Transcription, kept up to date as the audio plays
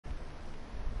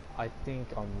I think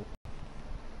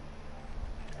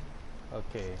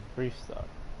okay, brief stuff.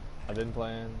 I've been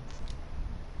playing,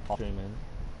 streaming.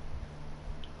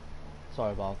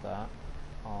 Sorry about that.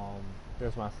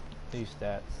 Here's my new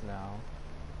stats now.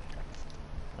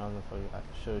 I don't know if I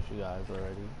showed you guys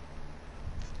already.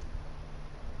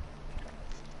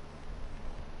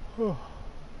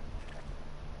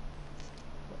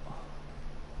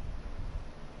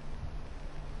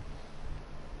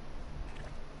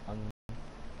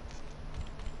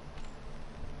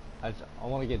 I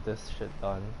want to get this shit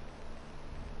done.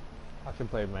 I can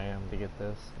play Mayhem to get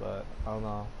this, but I don't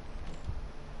know.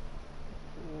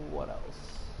 What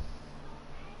else?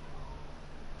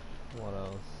 What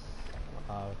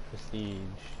else? Prestige.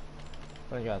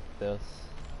 I got this.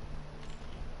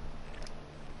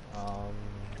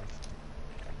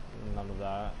 None of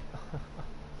that.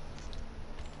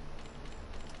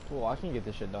 Well, I can get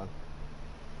this shit done.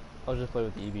 I'll just play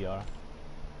with the EBR.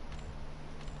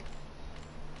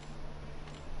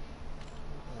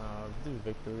 Do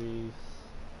victories.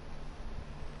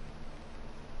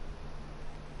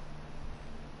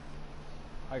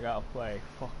 I gotta play.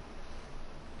 Fuck.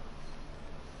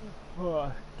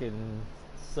 Getting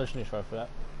such new try for that.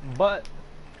 But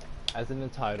as in the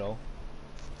title,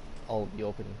 I'll be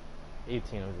opening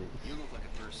 18 of these. You look like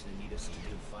a person in need of some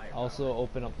new firepower. Also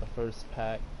open up the first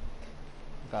pack.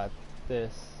 Got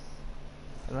this.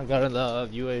 And I got the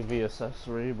UAV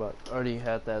accessory, but I already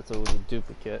had that, so it was a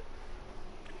duplicate.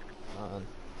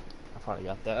 I probably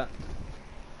got that.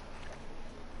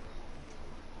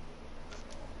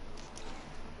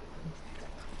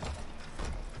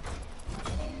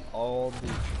 All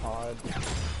the pods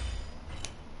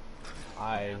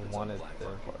I wanted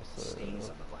them for, so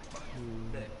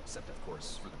except of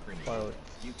course for the premium.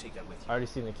 You take that with you. I already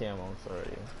seen the camos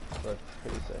already. That's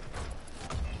pretty sick.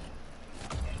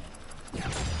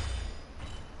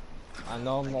 I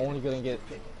know I'm only gonna get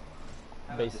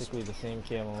basically the same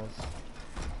camos.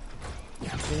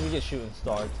 Then you get shooting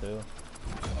star too.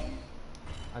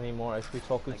 I need more XP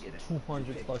tokens.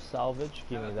 200 plus salvage.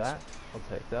 Give me that. I'll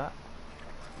take that.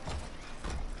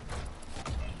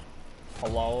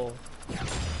 Hello.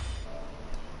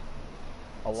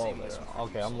 Hello there.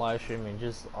 Okay, I'm live streaming.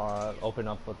 Just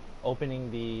opening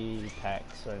the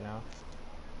packs right now.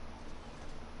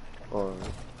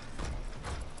 Alright.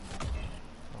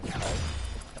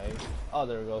 Okay. Oh,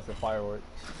 there goes the fireworks.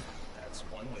 That's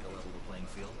one way to level the playing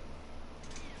field.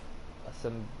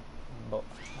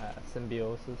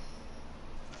 Symbiosis.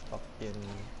 Fucking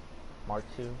Mark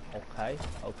II. Okay.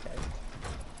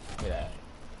 Yeah.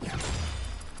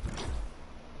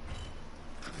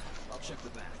 I'll check the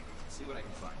back. See what I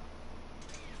can find.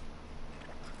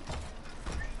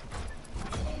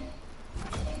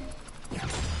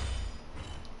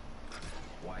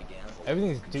 Why gamble?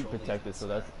 Everything's dupe protected,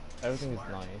 so everything is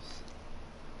nice.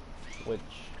 Which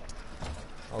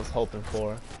I was hoping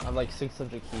for. I have like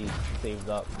 600 keys saved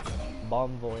up.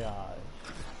 Bon voyage.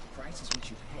 Price is what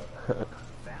you pay.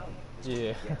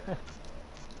 Value. Yeah.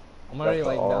 I'm already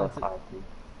like down to.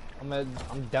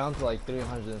 I'm down to like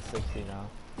 360 now.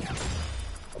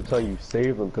 I'm telling you,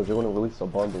 save them because they're gonna release a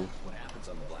bundle. What happens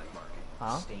on the black market?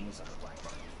 Huh? Stays on the black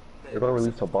market. They're gonna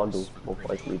release a bundle most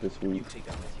likely this week. You take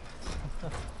that with you.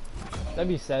 That'd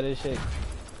be sad as shit.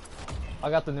 I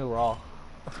got the new Raw.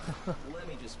 Let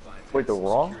me just bypass Wait, the some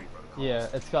Raw? security protocols. Yeah,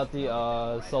 it's got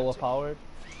the solar powered.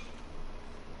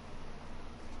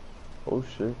 Oh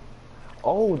shit.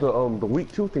 Oh, the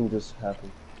week 2 thing just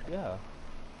happened. Yeah.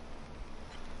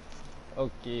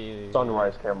 Okay.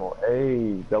 Sunrise camo.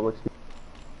 Hey, that looks.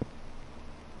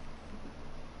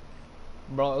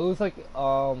 Bro, it looks like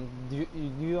do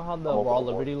you know how the Raw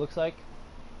Liberty looks like?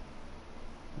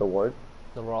 The what?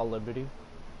 The Raw Liberty.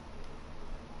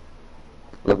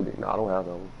 Liberty. No, I don't have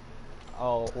that one.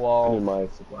 Oh I need well. my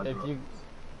supply If drop. you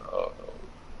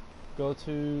go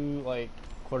to like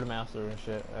Quartermaster and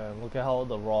shit, and look at how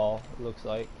the Raw looks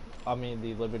like. I mean,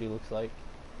 the Liberty looks like.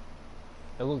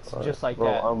 It looks just like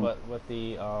that, but with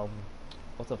the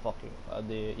what's the fucking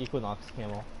the Equinox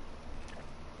camo.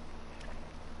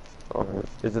 Alright.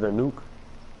 Is it a nuke?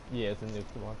 Yeah, it's a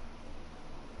nuke one.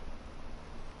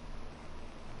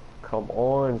 Come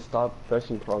on, stop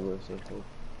fetching progress.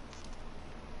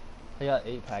 I got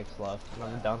 8 packs left, and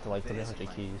I'm down to like 300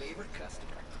 keys. Favorite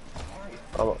customer.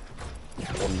 Oh,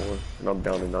 one more, and I'm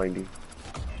down to 90.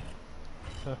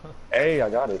 Hey, I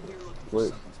got it.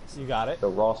 Wait, You got it? the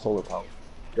raw solar power.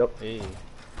 Yep, Hey.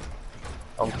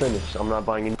 I'm finished. I'm not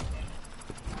buying any.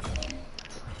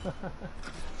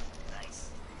 Nice.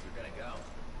 If you're gonna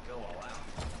go all out.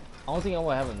 I don't think I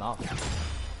will have enough.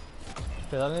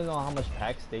 Cause I didn't know how much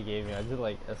packs they gave me. I did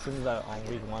like as soon as I on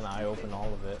week 1, I opened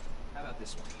all of it. How about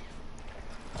this one?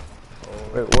 So,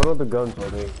 Wait, what other guns are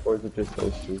they? Or is it just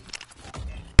those two?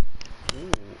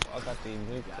 ooh, I got the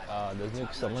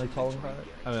nuke summer calling card.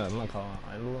 I mean, I'm not calling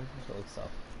it emblem. So it's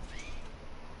tough.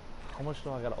 How much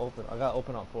do I gotta open? I gotta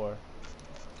open up 4.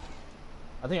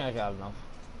 I think I got enough.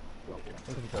 I'm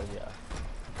pretty sure, yeah.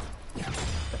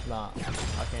 If not,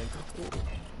 I can't. Ooh,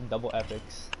 double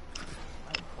epics.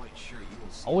 I'm quite sure you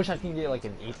will see. I wish I can get like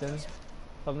an Ethan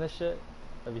from this shit.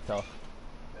 That'd be tough.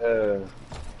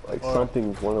 Like Or-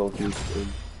 something one of those things.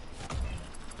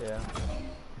 Yeah.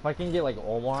 If I can get like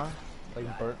Omar,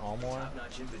 like burnt Omar,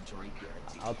 Top-notch inventory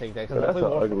guaranteed. I'll take that. Yeah, Cause I that's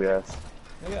play an ugly ass.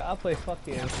 Nigga, I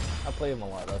play him a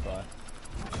lot. That's why.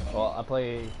 Well, I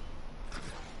play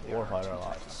There are Warfighter two a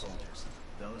lot. types of soldiers.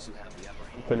 Those who have the upper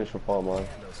hand Finish with all mine.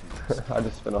 and those who lose. I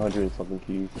just spent 100 and something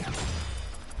keys.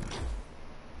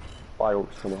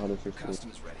 Fireworks from 160.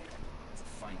 Costume is ready. It's a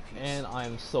fine piece. And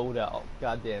I'm sold out.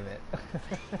 God damn it.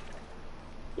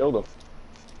 Yo, the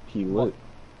he lit.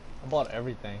 I bought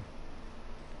everything.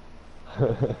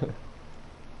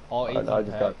 All 18 I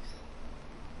just packs. got-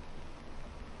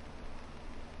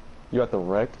 You got the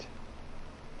wrecked?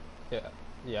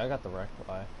 Yeah, I got the wreck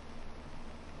fly.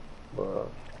 Bruh,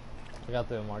 I got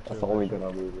the MR2. that's the only gun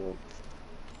I'm using.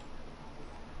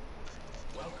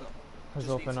 Welcome. Let's Just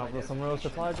open need up some with some real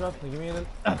supply drop. Give me an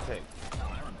epic.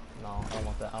 identification. No, I don't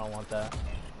want that. I don't want that.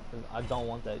 I don't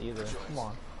want that either. Come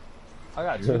on. I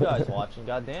got 2 guys watching.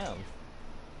 Goddamn.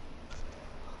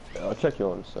 Yeah, I'll check you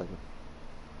on in a second.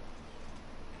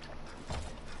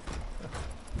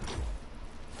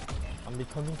 I'm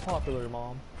becoming popular,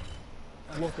 Mom.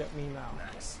 Look at me now.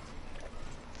 Nice.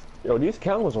 Yo, these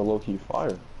cameras are low-key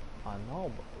fire. I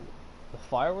know, but the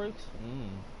fireworks?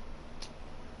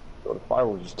 Yo, the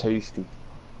fireworks is tasty.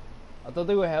 I thought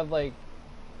they would have like,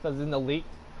 cause in the leak,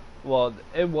 well,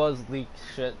 it was leaked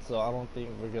shit, so I don't think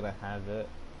we're gonna have it.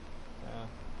 Yeah.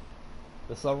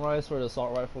 The sunrise for the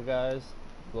assault rifle guys.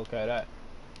 Look at that.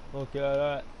 Look at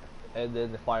that. And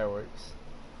then the fireworks.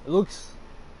 It looks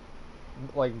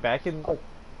like back in.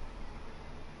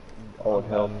 Oh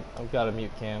hell. I've got to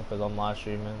mute cam because I'm live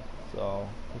streaming, so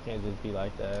you can't just be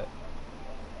like that.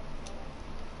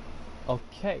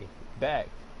 Okay, back.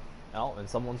 Oh, and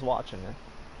someone's watching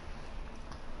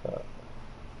it.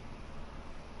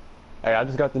 Hey, I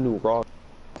just got the new raw.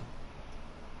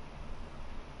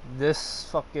 This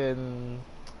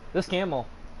camo.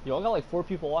 Yo, I got like 4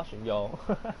 people watching, yo.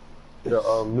 The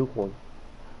nuke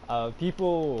one.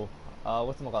 People,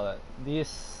 whatchamacallit?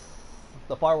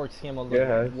 The fireworks camo look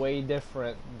Yeah. way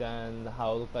different than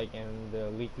how it looked like in the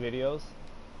leaked videos.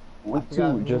 Week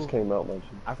forgot 2 just who- came out,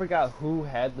 mentioned. I forgot who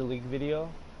had the leaked video,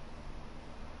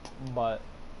 but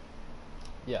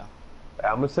yeah,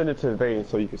 I'm gonna send it to Vane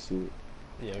so you can see it.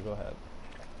 yeah, go ahead.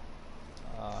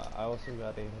 I also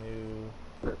got a new,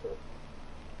 what is it?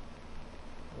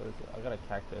 I got a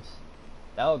cactus.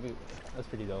 That's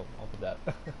pretty dope. I'll put that.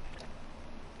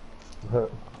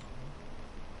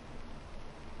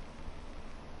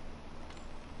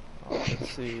 Let's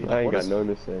see. I ain't What got is-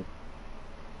 nothing to say.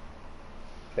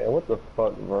 Okay, what the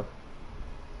fuck, bro?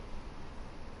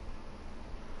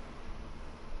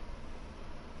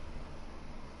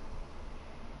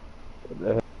 What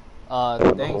the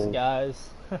heck? Thanks guys.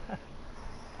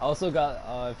 I also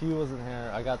got, if you wasn't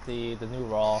here, I got the new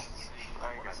Raw.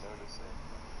 I ain't got nothing to say.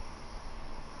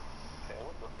 Okay,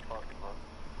 what the fuck, bro?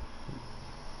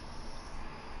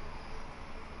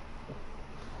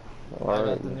 I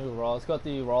Alright. got the new Raw. It's got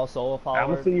the Raw Solar I'm Power.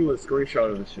 gonna send you a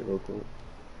screenshot of this shit real quick.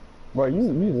 Bro,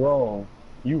 you wrong.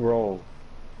 You wrong.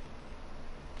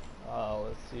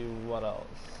 Let's see what else.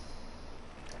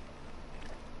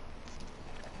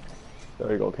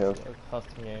 There you go, Cam.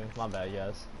 Custom games. My bad,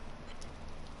 guys.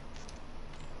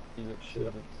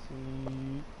 Shit.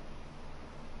 See.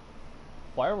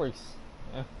 Fireworks.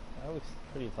 Yeah, that looks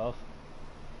pretty tough.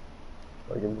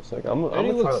 Like, give me a second. I'm Already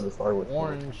gonna try looks out this fireworks.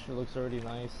 orange. It looks already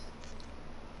nice.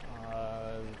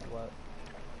 What?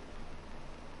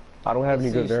 I don't have any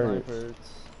Let's good see, variants. snipers.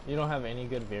 You don't have any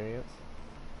good variants?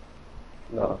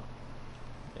 Nah.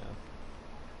 Yeah.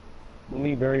 The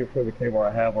only variant for the cable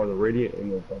I have are the Radiant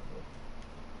and the Buffalo.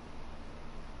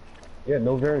 Yeah,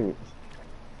 no variants.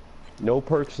 No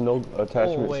perks, no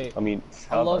attachments. wait. I mean,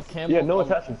 I love Yeah, no camo-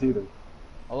 attachments either.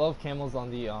 I love camels on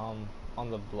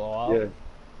the blowout. Yeah,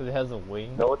 Because it has a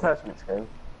wing. no attachments, man.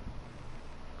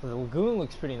 Because the lagoon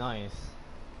looks pretty nice.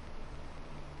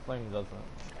 Flame doesn't.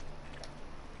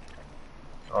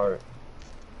 Alright.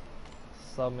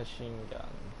 Submachine guns.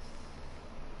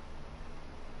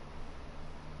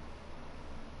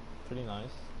 Pretty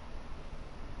nice.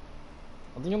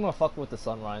 I think I'm gonna fuck with the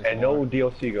sunrise And more. no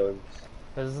DLC guns.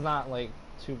 Cause it's not like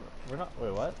too. We're not.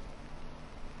 Wait, what?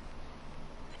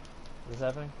 What's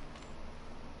happening?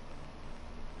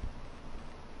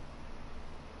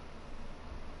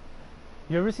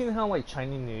 You ever seen how like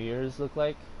Chinese New Year's look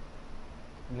like?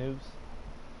 Noobs.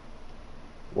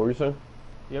 What were you saying?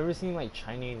 You ever seen like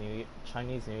Chinese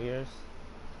New Year's?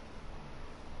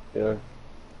 Yeah.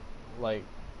 Like,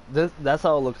 this. That's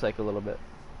how it looks like a little bit.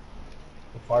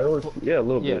 The fireworks? Yeah, a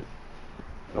little Yeah. bit.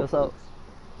 That's how.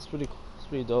 It's pretty. It's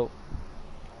pretty dope.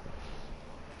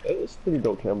 It's pretty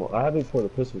dope camo. I have it for the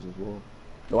pistols as well.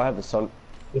 No, I have the sun.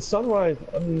 The sunrise.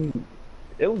 I mean,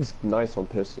 it looks nice on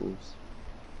pistols.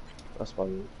 That's about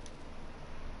it.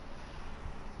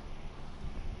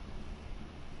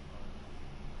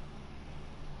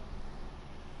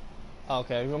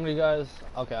 Okay, you want me to guys?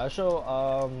 Okay, I'll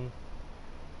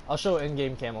show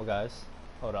in-game camo, guys.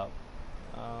 Hold up.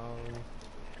 Um,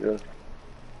 Yeah.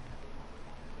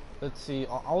 let's see.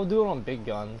 I'll do it on big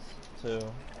guns too.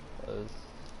 'Cause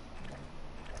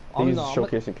He's no,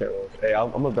 showcasing camo. Hey,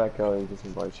 I'm gonna back out and just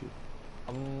invite you.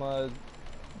 I'm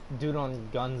do it on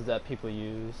guns that people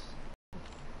use.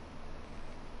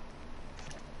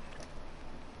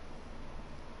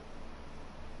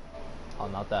 Oh,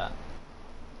 not that.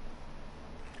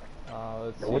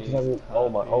 Let's see. What just happened? Oh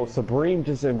my! Oh, Sabrine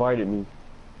just invited me.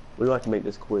 We'd like to make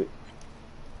this quick.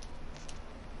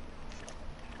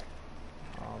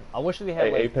 I wish we had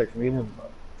Hey, like. Apex, me and him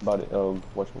about it.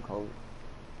 Whatchamacallit?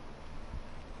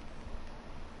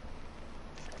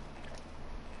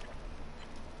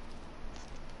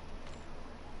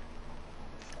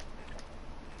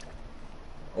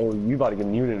 Oh, you about to get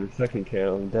muted in a second,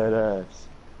 Cam. Dead ass.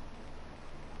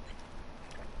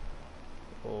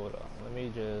 Hold on. Let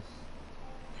me just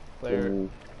clear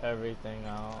everything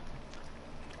out.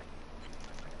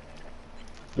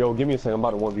 Yo, give me a second. I'm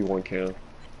about to 1v1 Cam.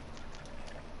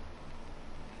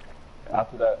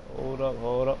 After that. Hold up.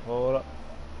 Hold up. Hold up.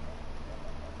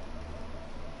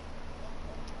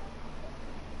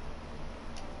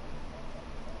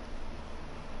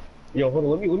 Yo, hold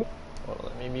on. Let me. Hold on,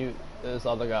 let me mute this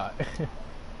other guy.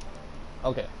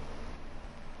 Okay.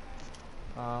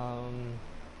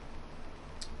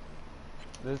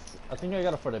 This, I think I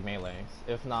got it for the melees.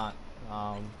 If not,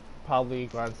 probably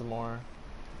grind some more.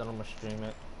 Then I'm gonna stream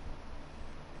it.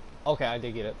 Okay, I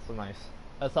did get it. So nice.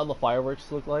 That's how the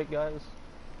fireworks look like, guys.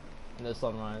 And the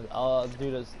sunrise. I'll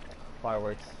do this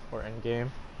fireworks for end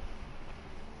game.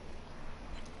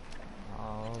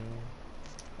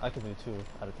 I can do two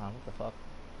at a time. What the fuck?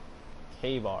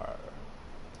 K-bar.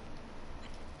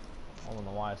 I don't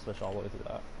know why I switched all the way to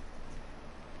that.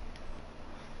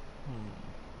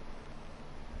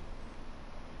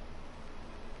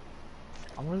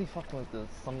 I'm really fucking with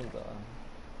some of the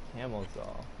camos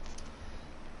though.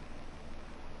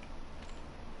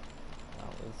 Now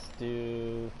let's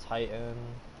do Titan.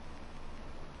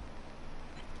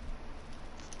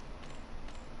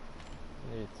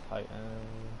 Need Titan.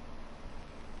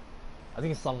 I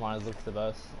think Sunrise looks the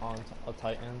best on a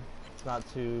Titan. It's not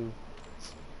too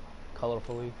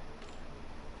colorfully.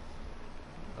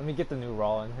 Let me get the new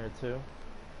Raw in here too.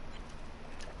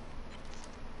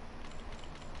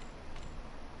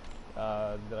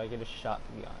 Did I get a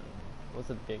shotgun? What's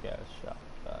a big ass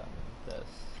shotgun? This.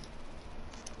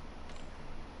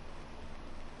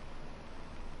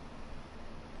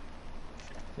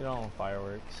 Get on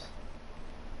fireworks.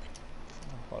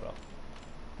 Hold up.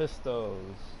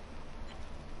 Pistols.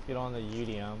 Get on the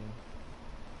UDM.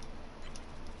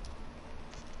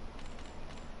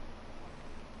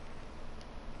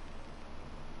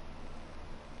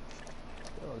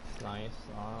 That looks nice.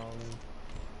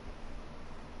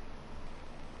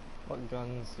 What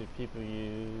guns do people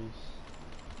use?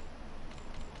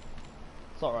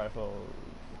 Assault rifle.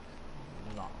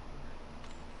 No.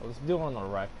 Let's do it on the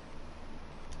wreck.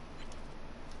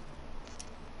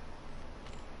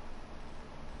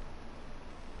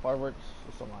 Fireworks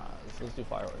or something like that. Let's do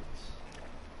fireworks.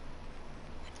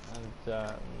 And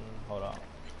then, hold on.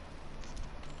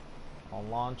 On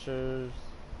launchers.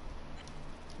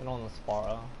 Get on the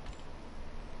Spara.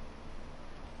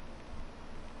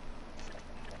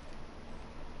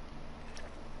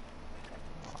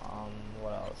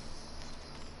 What else?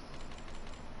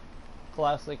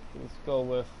 Classic, let's go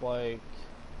with like,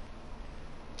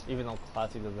 even though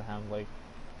classic doesn't have like,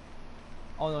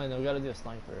 oh no, we gotta do a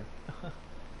sniper.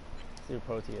 Let's do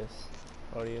Proteus.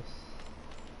 Let's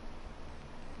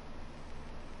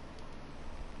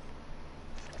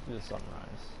do the sunrise.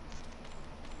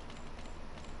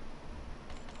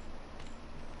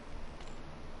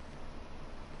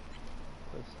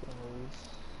 Pistols.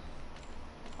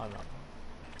 Oh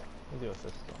no. Let's do a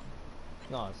pistol.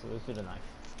 No, so let's do the knife.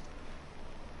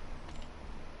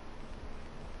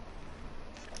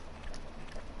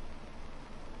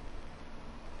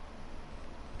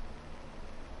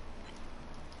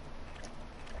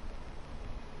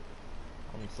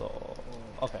 So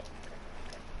okay.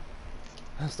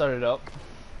 Start it up.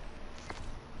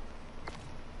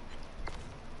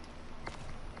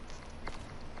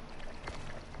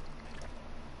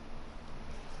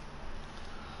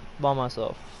 By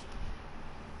myself.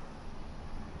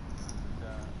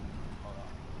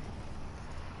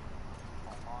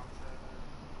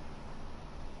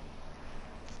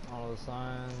 All the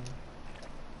sign.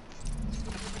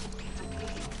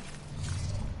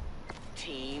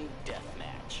 Team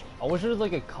deathmatch. I wish there was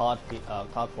like a COD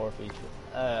 4 feature,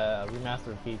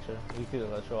 remastered feature. You could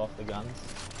show off the guns.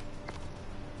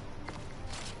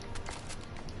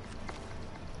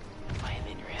 I am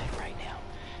in your head right now.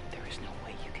 There is no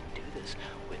way you can do this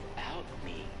without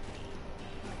me.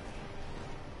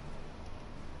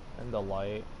 And the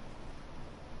light.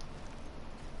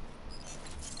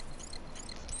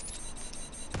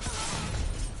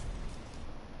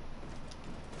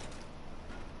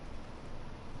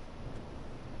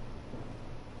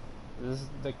 This is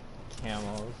the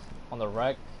camos. On the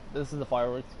wreck, this is the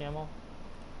fireworks camo.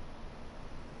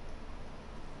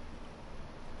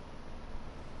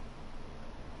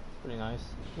 It's pretty nice.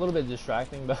 A little bit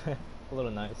distracting, but a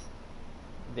little nice.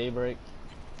 Daybreak.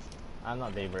 I'm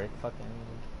not Daybreak. Fucking.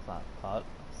 It's not COD.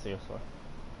 Seriously.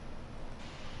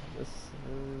 This is.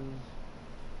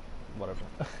 Whatever.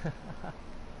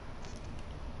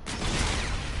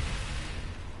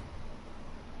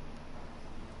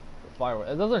 Firework.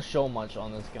 It doesn't show much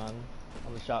on this gun,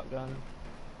 on the shotgun.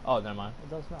 Oh, never mind.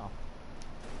 It does now.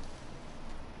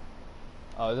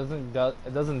 Oh,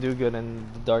 it doesn't do good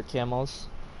in the dark camos.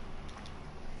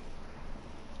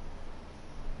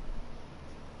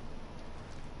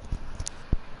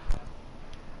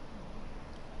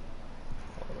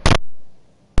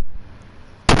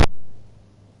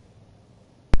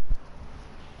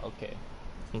 Okay,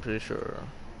 I'm pretty sure.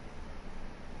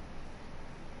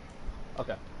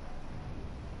 Okay.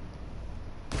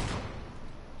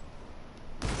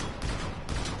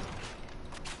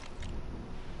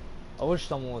 I wish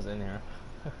someone was in here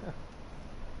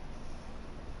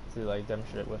to like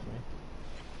demonstrate with me.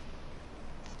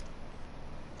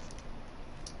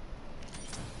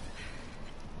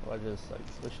 Or I just like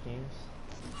switch teams.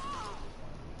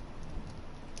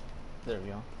 There we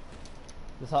go.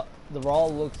 This how the raw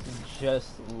looks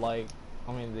just like.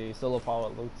 I mean, the solo power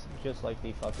looks just like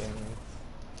the fucking.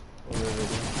 It's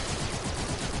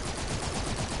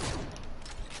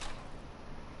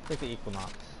like the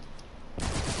Equinox.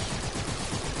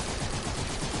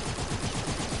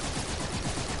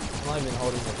 I'm not even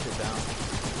holding that shit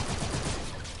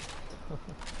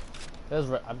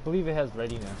down. I believe it has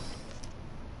readiness.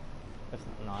 If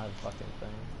not, I have a fucking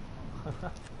thing.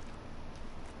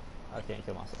 I can't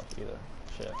kill myself either.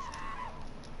 Shit.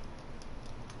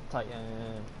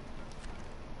 Titan.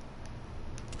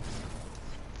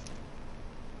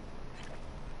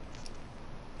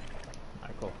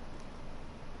 Alright, cool.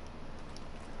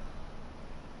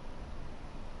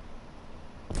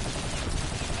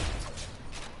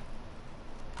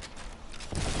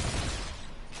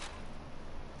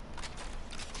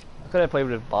 Could I play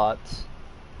with bots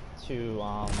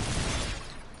to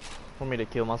for me to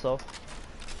kill myself?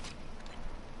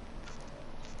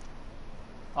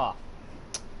 Ah,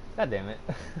 god damn it!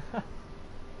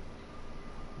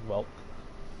 Welp.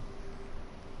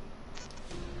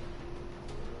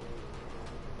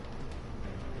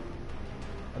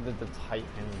 I did the tight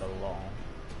and the long.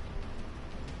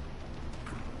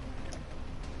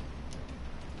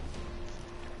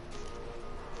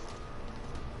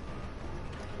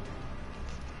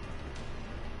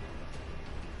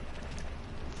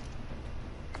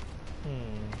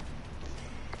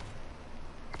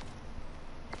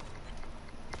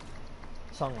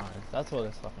 Sunrise, that's what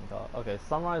it's fucking called. Okay,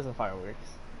 sunrise and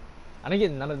fireworks. I didn't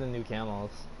get none of the new camos.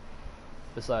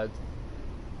 Besides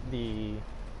the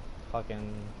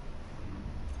fucking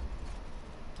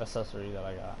accessory that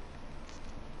I got.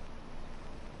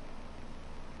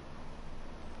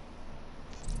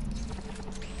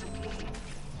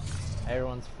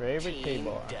 Everyone's favorite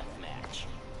K-bar. Deathmatch.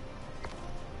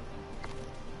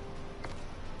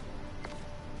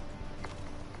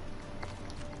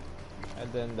 And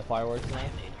then the fireworks now. I'm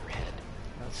in your head.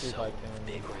 Let's see if I can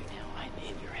big right now. I'm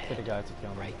in your head. get a guy to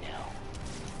kill me. Right now.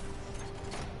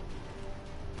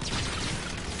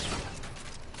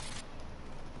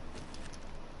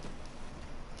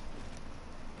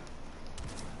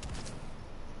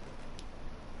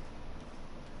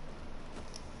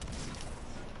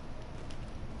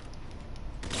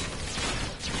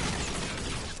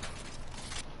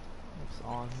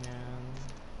 on hand.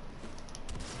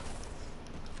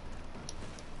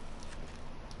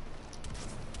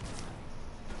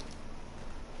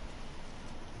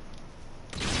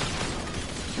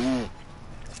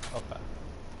 Okay.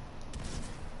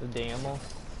 The damos.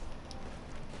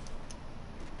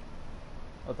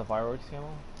 Oh, the fireworks camo?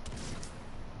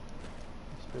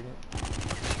 Experience.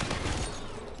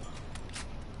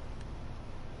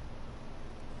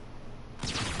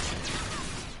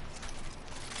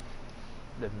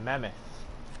 The mammoth.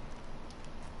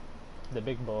 The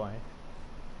big boy.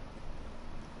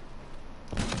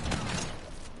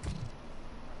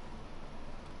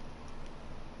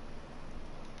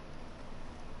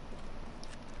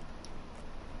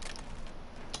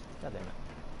 God damn it.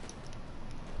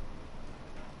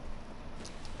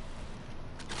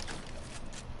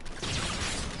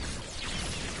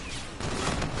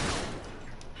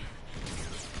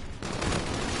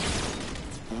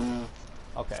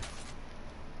 Okay.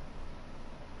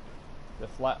 The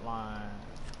flat line.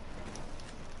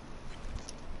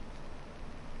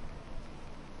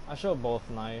 I show both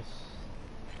nice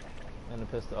and the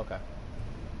pistol. Okay.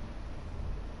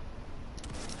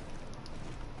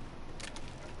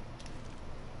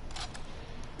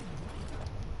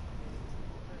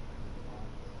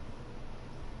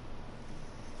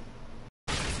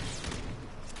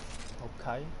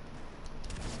 Okay.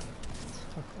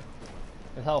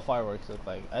 That's how fireworks look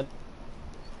like.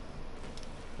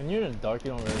 When you're in the dark,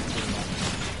 you don't really see much.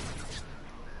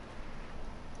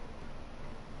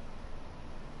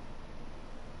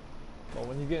 But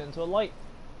when you get into a light,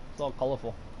 it's all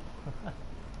colorful. Let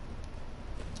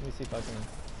me see if I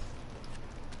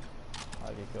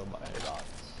get killed by any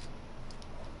dots.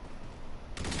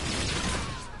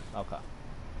 Okay.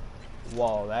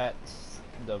 Whoa, that's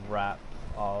the wrap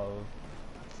of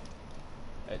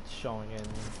it's showing in,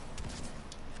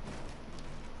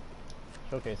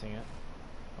 showcasing it.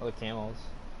 All the camos.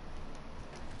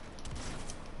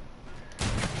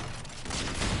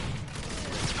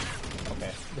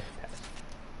 Okay.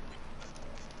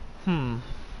 Hmm.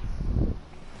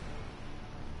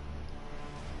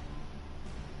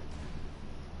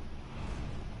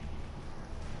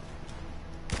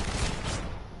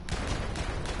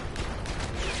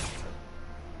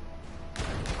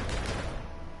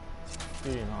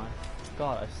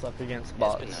 God, I slept against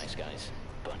bots. It's been nice, guys.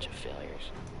 Bunch of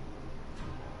failures.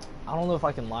 I don't know if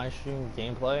I can live stream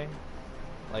gameplay,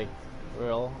 like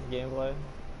real gameplay.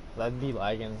 That'd be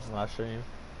lagging when I stream,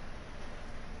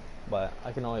 but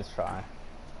I can always try.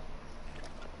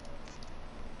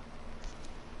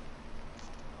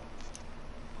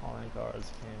 Calling cards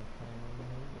campaign.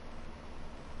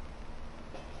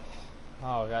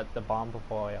 Oh, I got the bomb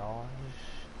voyage.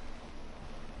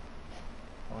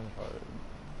 Calling card.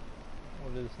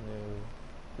 What is new?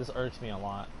 This irks me a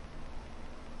lot.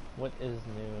 What is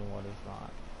new and what is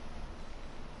not?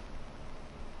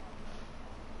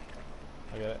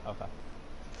 I get it? Okay.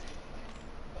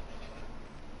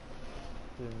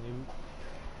 The new.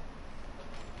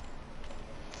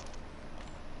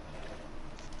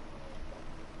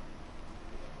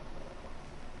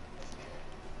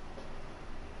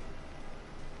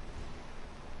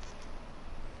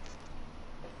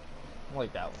 I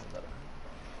like that one better.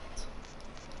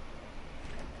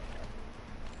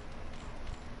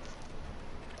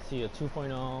 See a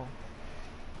 2.0.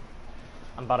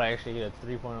 I'm about to actually get a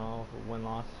 3.0 for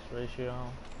win-loss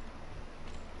ratio.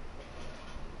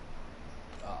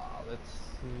 Let's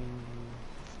see.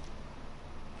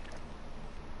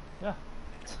 Yeah.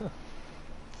 Let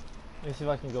me see if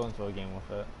I can go into a game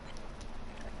with it.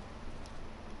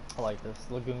 I like this.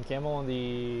 Lagoon camo on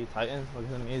the Titan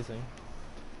looks amazing.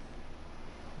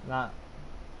 Not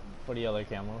for the other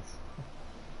camos.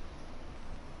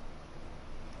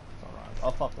 Sunrise.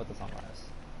 I'll fuck with the sunrise.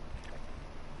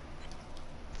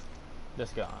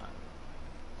 Just go on.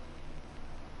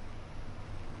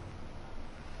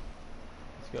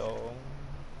 Let's go.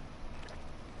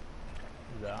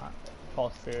 That.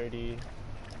 Prosperity.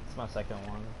 It's my second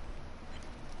one.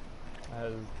 That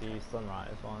is the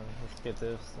sunrise one. Let's get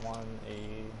this one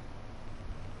a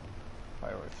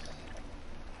fireworks.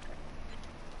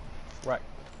 Right.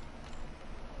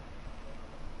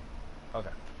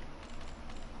 Okay.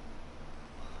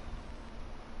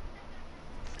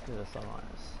 Do the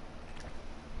sunrise.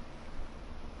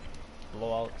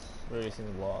 Blowouts. We already seen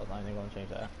the blowouts. I ain't gonna change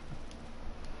that. It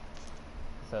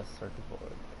says circuit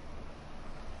board.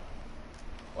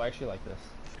 Oh, I actually like this.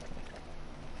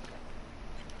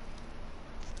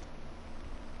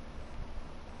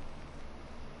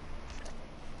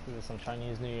 See what some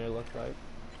Chinese New Year looks like.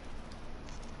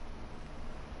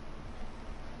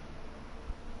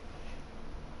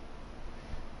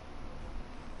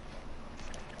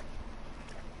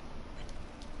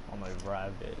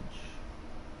 Ravage.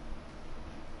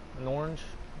 An orange.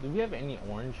 Do we have any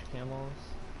orange camos?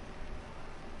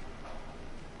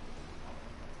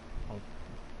 Oh,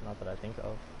 not that I think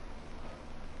of.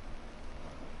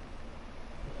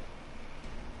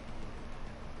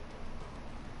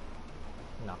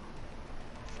 No.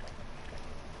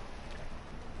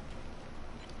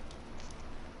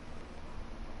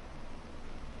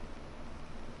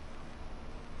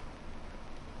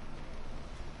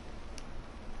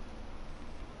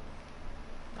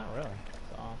 Not really.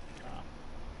 So,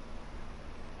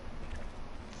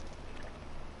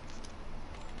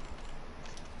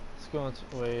 let's go into,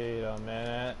 wait a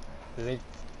minute. Did they?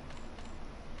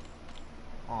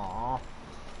 Aww.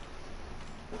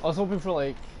 I was hoping for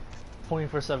like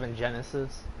 24/7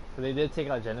 Genesis, but they did take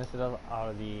out Genesis out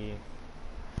of the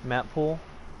map pool,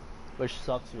 which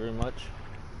sucks very much.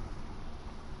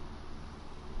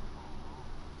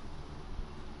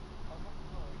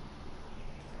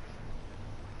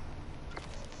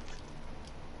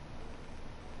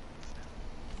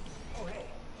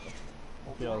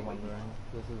 If you are wondering,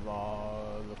 this is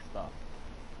all the stuff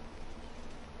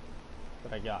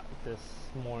that I got this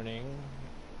morning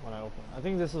when I opened. I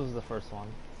think this was the first one.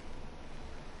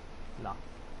 Nah,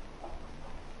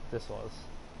 this was.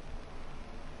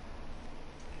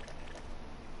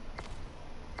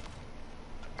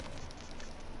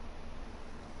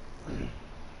 I'm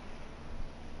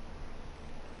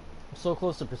so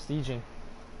close to prestiging.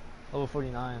 Level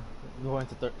 49. I'm going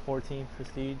to 14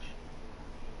 prestige.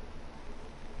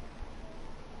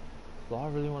 Do I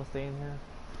really want to stay in here?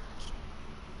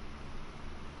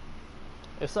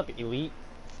 What's up, Elite?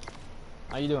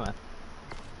 How you doing?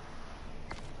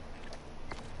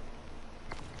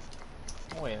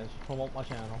 Oh wait, I should promote my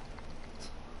channel.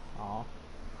 Aw.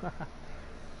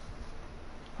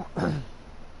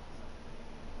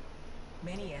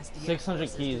 600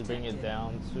 keys bring it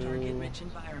down to...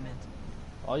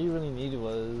 All you really needed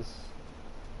was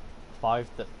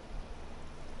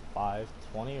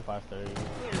 520 or 530.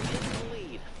 We're in the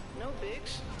lead. No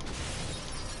bigs.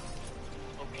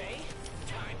 Okay,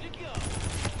 time to go.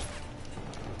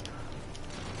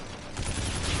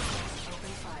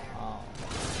 Open fire. Oh.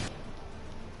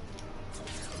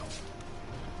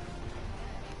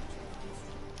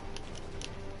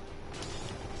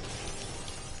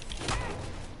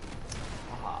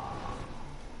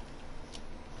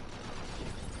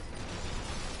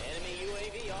 Enemy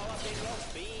UAV all up in your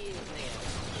business.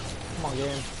 Come on,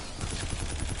 game.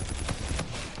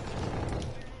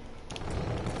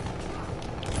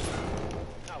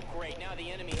 Oh, great. Now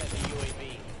the enemy has a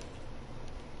UAV.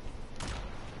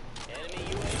 Enemy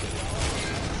UAV all up in your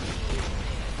business.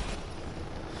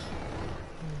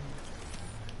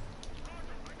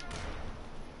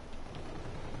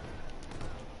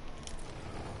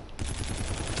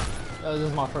 This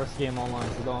is my first game online,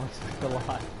 so don't expect a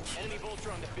lot. Enemy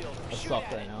vulture on the field. I Shoot suck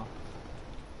at right it. now.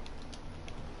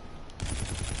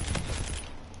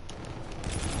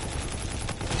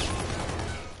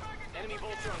 Enemy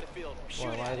vulture on the field. Shoot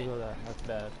Why at did it. I go there? That's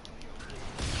bad.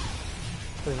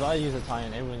 Because if I use a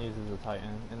Titan, everyone uses a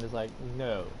Titan, and it's like,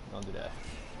 no, don't do that.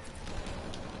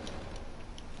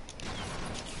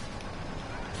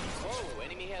 Whoa,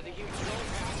 enemy has a huge drone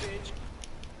package.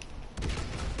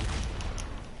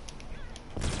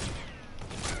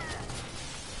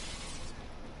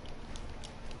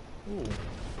 Ooh.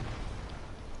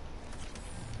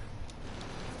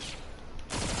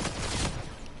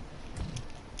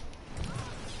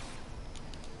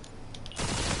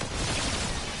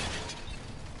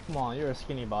 Come on, you're a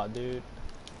skinny bot, dude.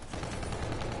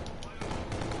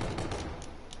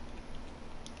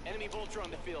 Enemy vulture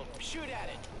on the field. Shoot at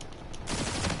it.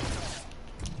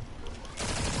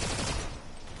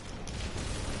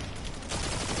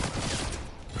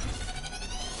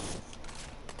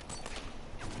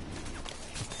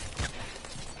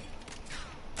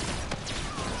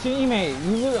 Teammate,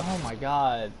 you really, oh my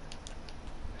god.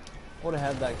 Would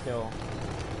have had that kill.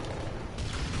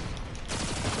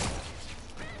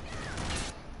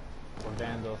 Or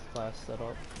Vandal class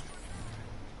setup.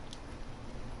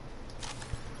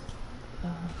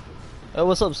 Hey,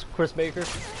 what's up, Chris Baker?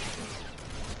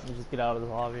 Let me just get out of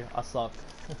this lobby. I suck.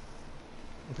 I'm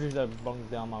pretty sure that brings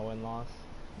down my win-loss.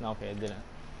 No, okay, it didn't.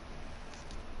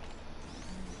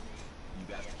 You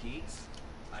got the keys?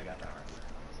 I got the hardware.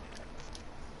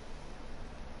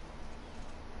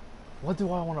 What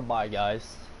do I want to buy,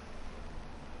 guys?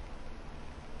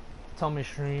 Tell me,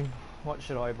 stream. What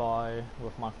should I buy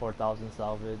with my 4,000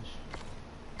 salvage?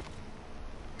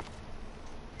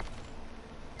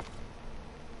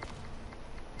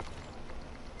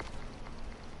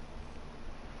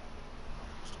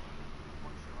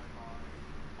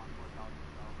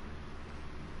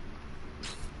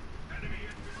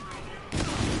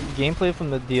 gameplay from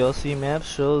the DLC map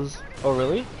shows. Oh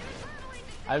really?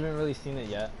 I haven't really seen it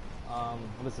yet.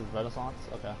 What is this, Renaissance?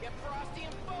 Okay.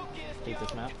 Hate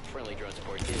this map. Friendly drone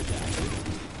support is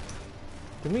active.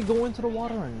 Can we go into the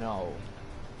water or no?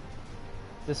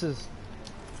 This is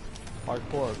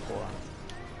hardcore or core?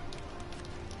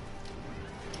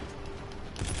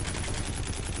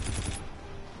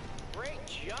 Great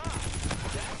job.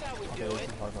 That's how we do This it.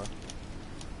 is hardcore.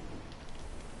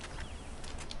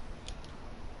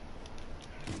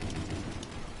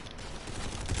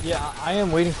 Yeah, I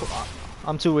am waiting for.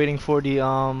 I'm too waiting for the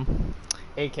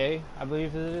AK. I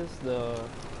believe it is the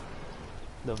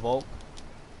Volk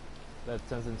that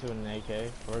turns into an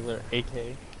AK, regular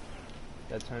AK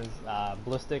that turns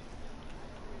ballistic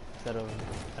instead of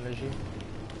energy.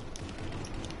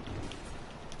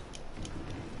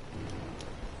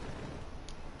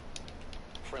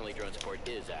 Friendly drone support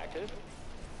is active.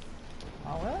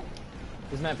 Alright.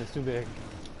 This map is too big.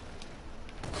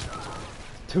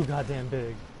 Too goddamn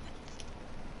big.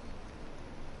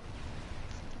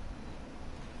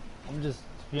 I'm just,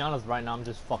 to be honest, right now I'm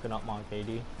just fucking up my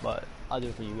KD, but I'll do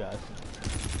it for you guys.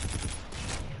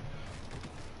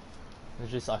 It's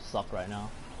just I suck right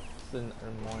now. It's in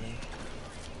the morning.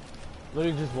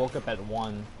 Literally just woke up at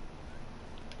 1.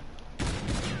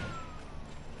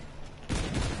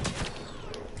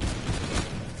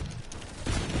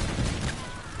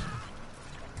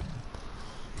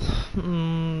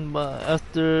 But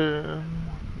after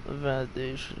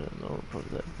validation or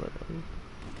protect, but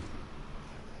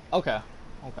okay.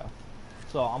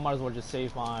 So I might as well just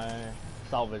save my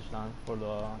salvage then for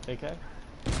the AK.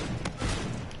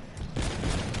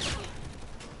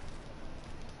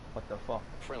 What the fuck?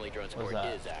 Friendly drone support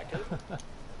is active.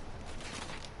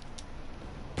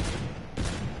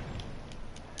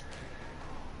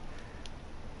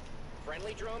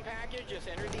 Friendly drone package just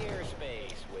entered the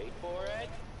airspace. Wait for it.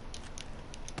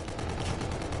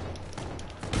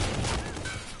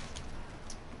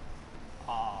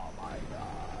 Oh my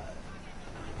god.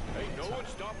 Hey, no one's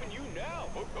stopping you now.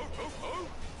 Oh, oh, oh, oh.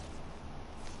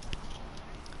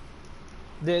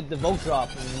 Did the Volk drop?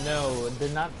 No,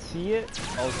 did not see it.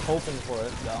 I was hoping for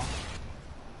it though.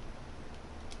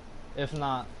 If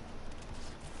not,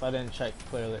 if I didn't check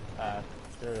clearly,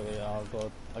 I'll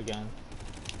go again.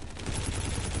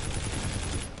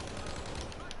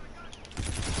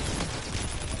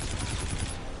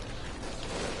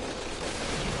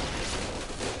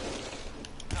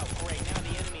 Oh, great. Now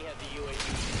the enemy has the UAV.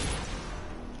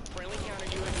 Friendly counter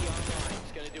UAV online.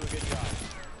 It's gonna do a good job.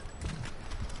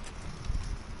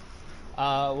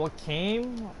 What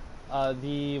came?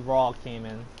 The Raw came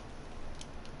in.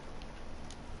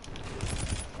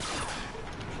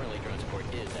 Friendly drone support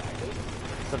is active.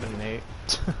 7 and 8.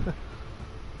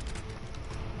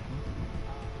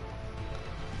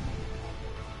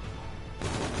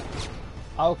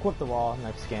 I'll equip the Raw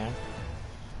next game.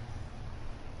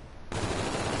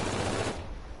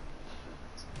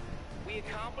 We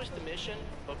accomplished the mission,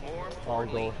 but more I'll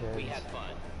importantly, go ahead. we had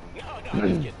fun. No, I'm just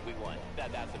kidding. We won.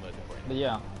 That's the most important. But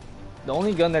yeah, the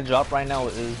only gun that dropped right now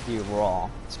is the Raw.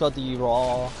 It's got the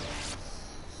Raw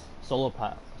solar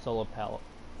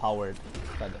powered.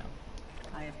 Goddamn.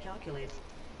 I have calculated.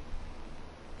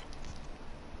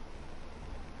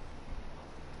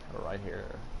 Right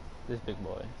here, this big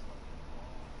boy.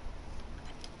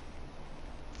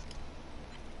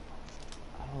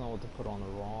 I don't know what to put on the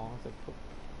Raw.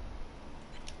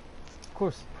 Of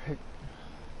course,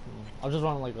 I'll just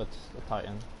run like a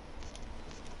Titan.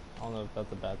 I don't know if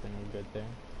that's a bad thing or a good thing.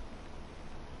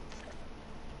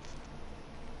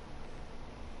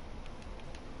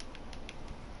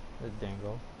 The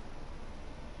Dango.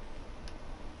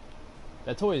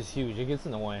 That toy is huge, it gets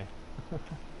in the way.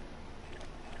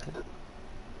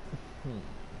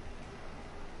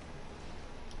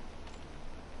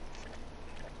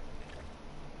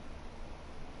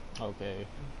 Okay.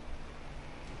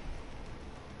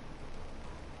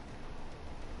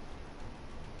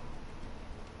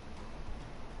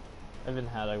 I haven't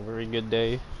had a very good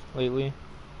day lately.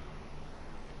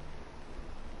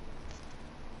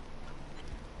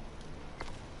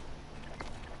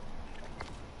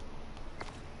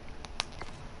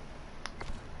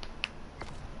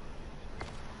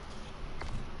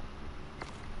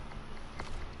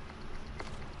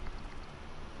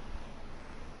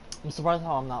 I'm surprised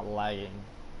how I'm not lagging.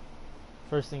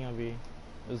 First thing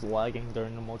is lagging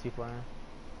during the multiplayer.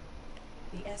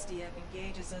 The SDF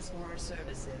engages us for our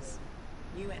services.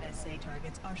 UNSA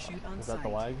targets are shoot on Is sight. that the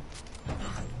lag?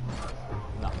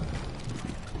 No.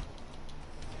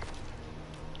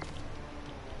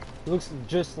 It looks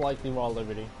just like the Raw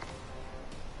Liberty.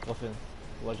 With a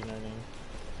legendary name.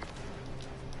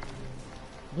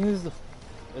 I think this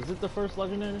is it the first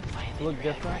legendary to look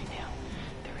different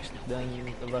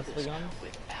than the rest of the guns?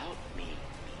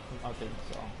 I think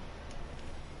so.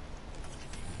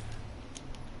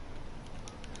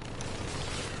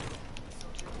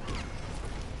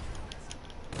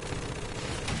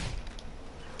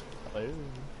 Oh.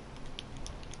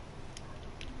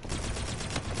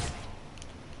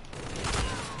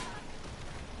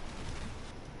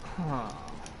 Huh.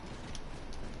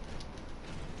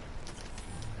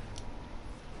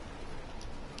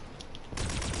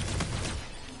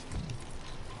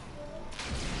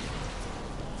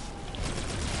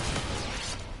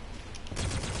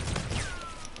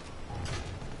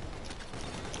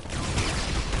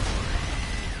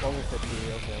 Level 50,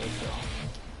 okay, let's go.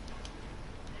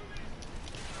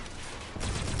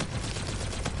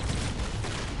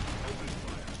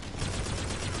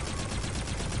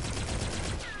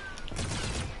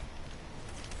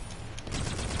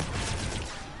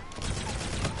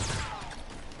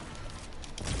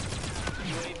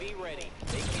 UAV ready.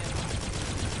 They can't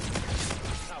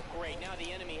hide. Oh, great. Now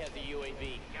the enemy has the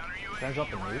UAV. Can I drop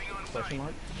the nuke? Question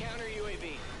mark? Counter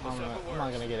UAV. I'm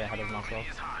not gonna get ahead of myself.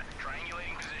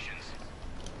 Triangulating positions.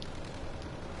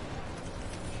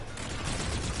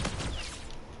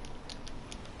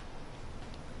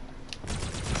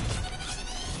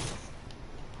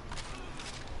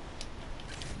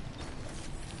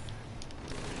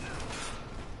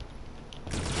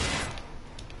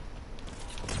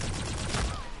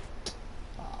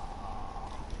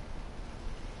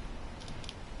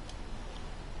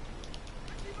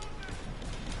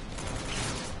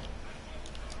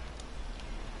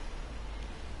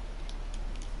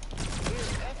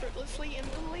 We're effortlessly in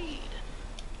the lead.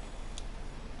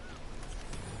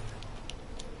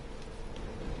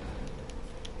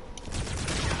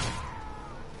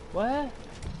 What?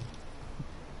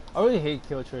 I really hate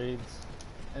kill trades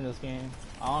in this game.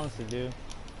 I honestly do.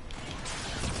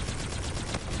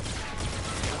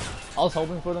 I was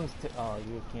hoping for them to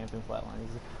you camping flatlines.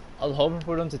 I was hoping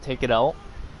for them to take it out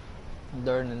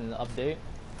during an update,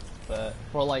 but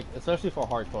for like, especially for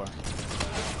hardcore.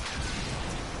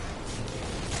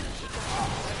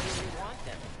 We want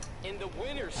them in the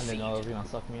winner's I didn't know it was gonna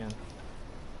suck me in.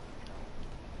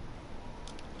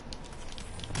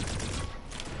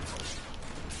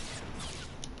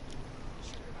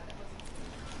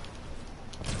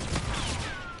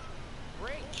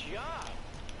 Great job.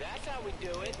 That's how we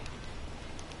do it.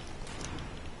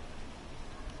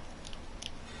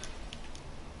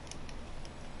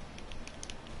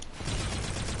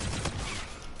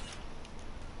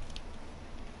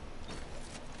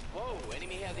 Whoa,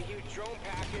 enemy has a huge drone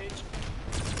package.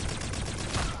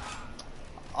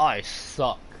 I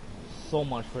suck so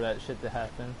much for that shit to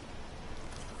happen.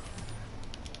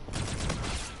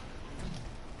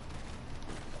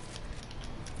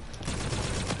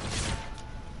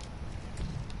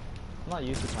 I'm not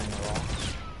used to playing at all.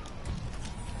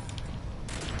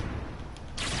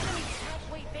 Enemy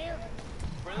halfway there.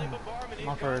 Friendly bombardment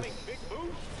My incoming. first. Big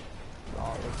boost.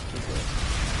 Oh, let's keep it.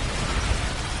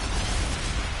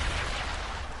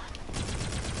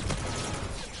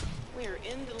 We're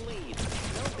in the lead.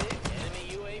 No big enemy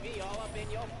UAV all up in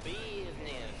your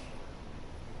business.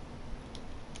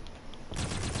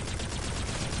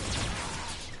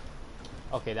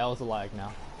 Okay, that was a lag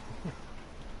now.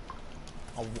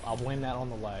 I'll win that on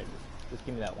the lag. Just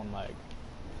give me that one lag.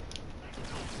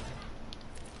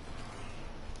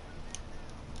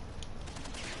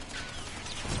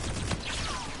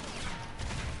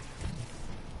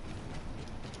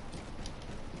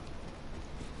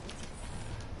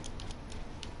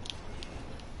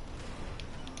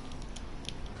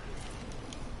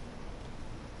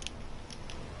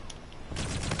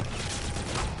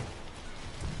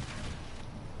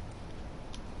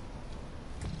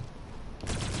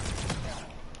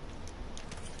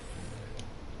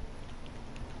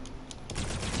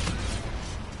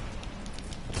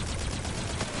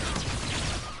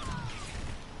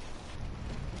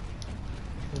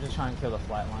 I'm just trying to kill the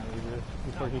flatline leader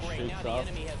before he Great, shoots now the up.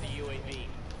 enemy has the UAV.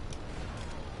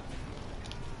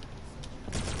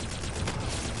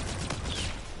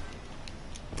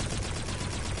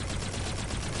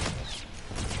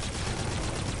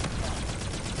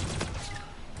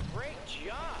 Great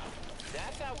job.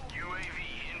 That's how UAV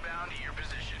inbound to your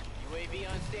position. UAV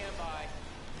on standby.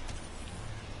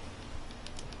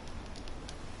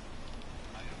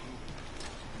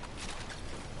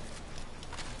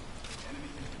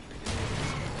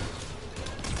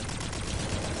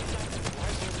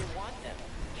 Right where we want them.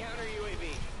 Counter UAV.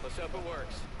 Let's hope it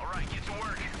works. Alright, get to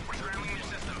work. We're scrambling your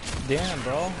system. Damn,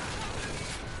 bro.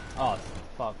 Oh,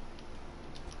 fuck.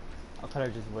 could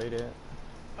have just waited.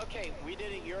 Okay, we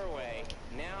did it your way.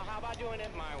 Now, how about doing it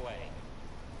my way?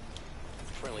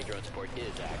 Friendly drone support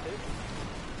is active.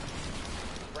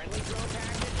 Friendly drone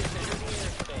package is entering the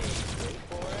airspace. Wait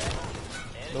for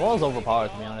it. The wall's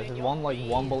overpowered, to be honest. If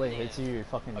one bullet hits you, you're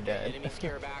fucking dead. Enemy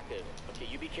scarab active. Okay,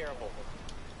 you be careful.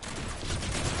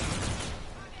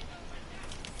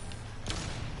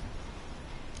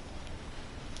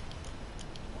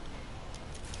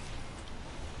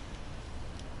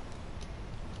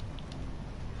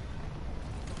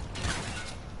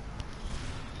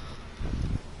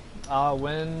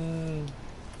 When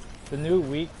the new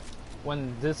week,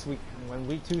 when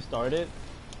week 2 started,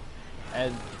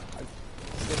 and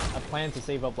I plan to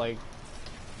save up like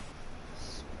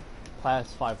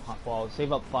past 500. Well,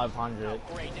 save up 500. Oh,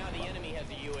 great! Now the enemy has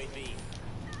a UAV.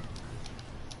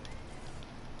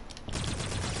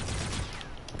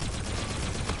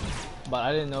 But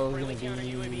I didn't know it was Friendly gonna counter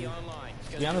be. UAV online.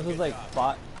 To be honest, it was like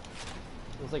 5.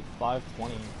 It was like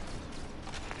 520.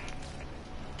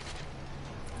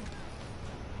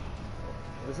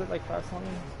 Is it like 520?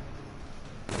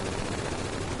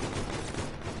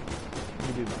 Let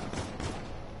me do math.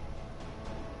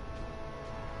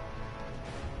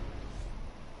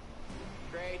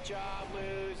 Great job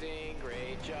losing.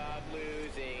 Great job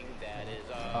losing. That is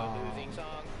a losing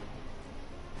song.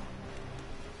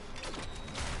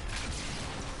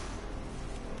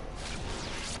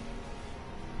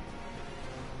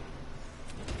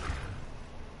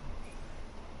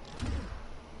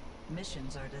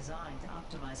 Missions are designed to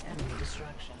optimize enemy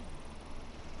destruction.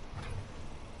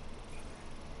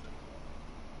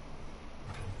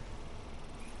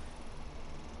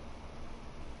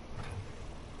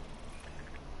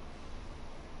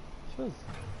 This was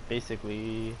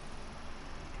basically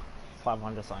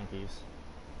 500 sign keys.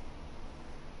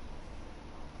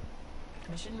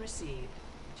 Mission received.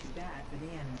 Too bad for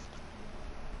the enemy.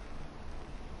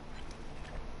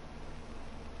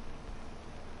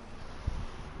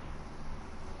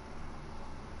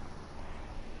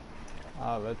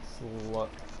 Let's look.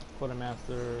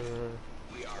 Quartermaster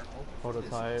We are open for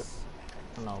prototype. business.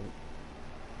 No.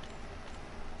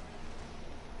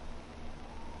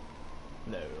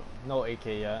 No AK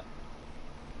yet.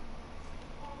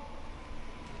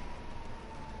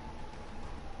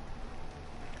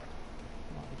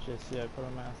 Just yeah,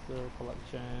 Quartermaster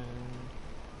collection.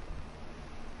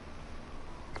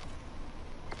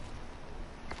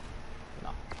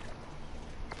 No.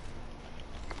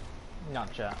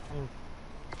 Not chat.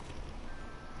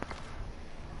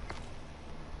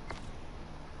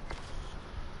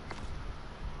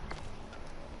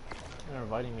 They're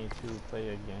inviting me to play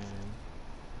again.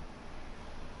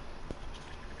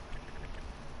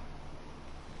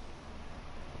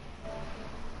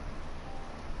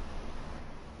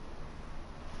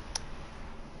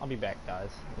 I'll be back, guys.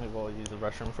 Let me go use the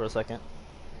restroom for a second.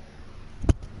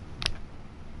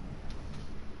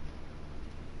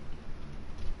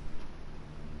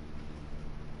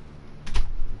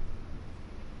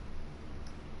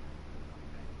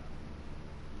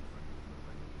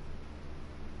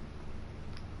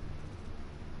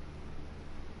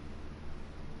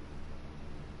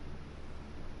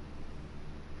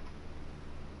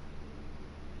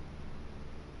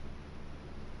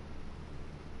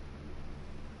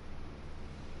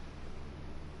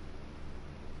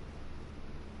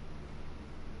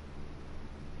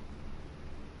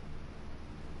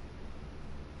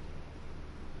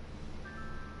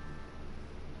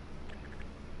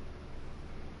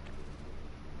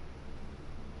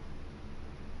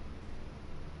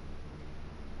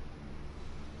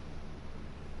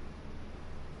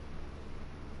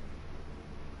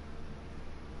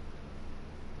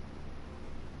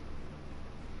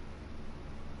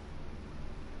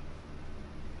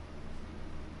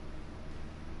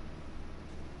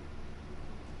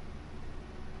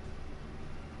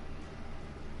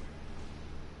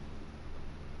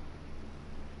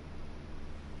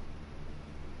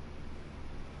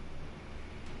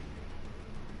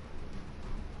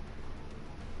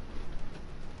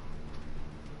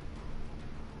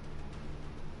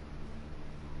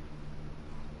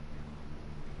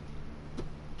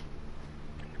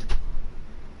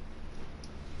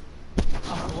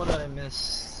 What did I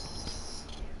miss?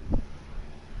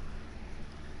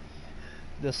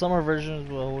 The summer versions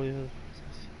will always.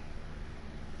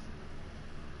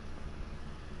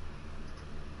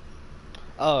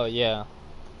 Oh yeah.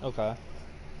 Okay.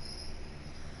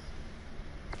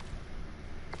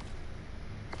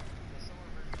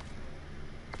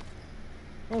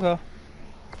 Okay.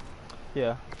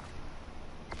 Yeah.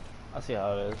 I see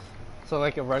how it is. So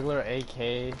like a regular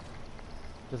AK,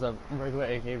 just a regular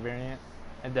AK variant,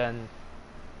 and then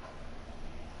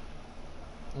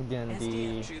Again, SDF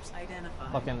the troops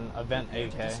identified. fucking event Prepare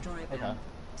to AK. destroy them. Okay,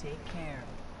 Take care.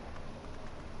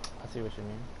 I see what you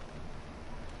mean.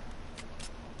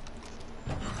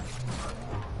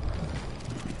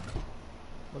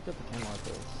 Look at the camera like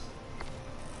this.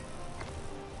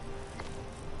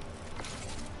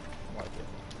 I like it.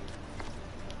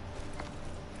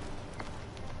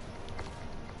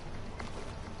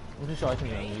 I'm pretty sure I can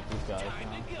meet these guys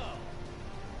now.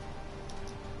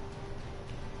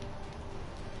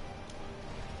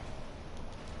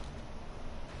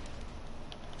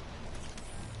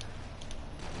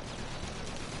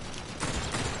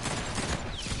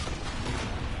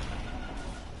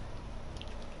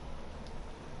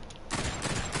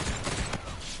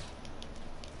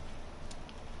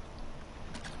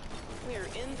 We're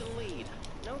in the lead.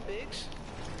 No bigs.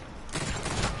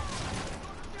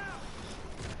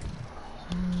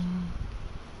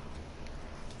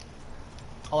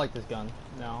 I like this gun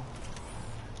now.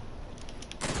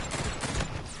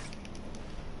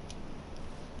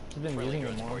 I've been Friendly using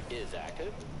drone it more. support is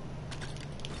active.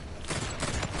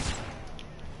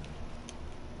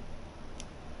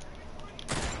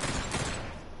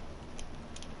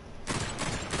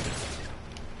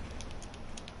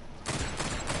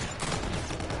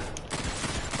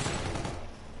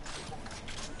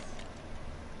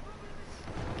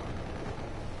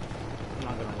 I'm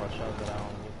not gonna rush out that I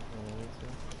don't really need to.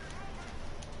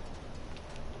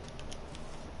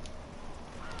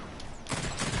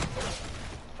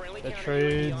 Friendly The counter UAV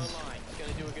trades. online. It's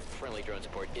gonna do a good. Friendly drone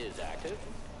support is active.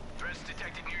 Threats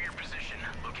detected near your position.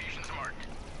 Locations marked.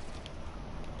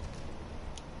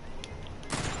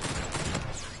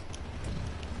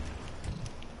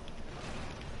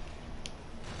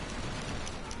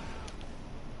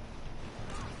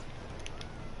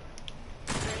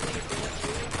 Friendly advanced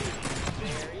UAV.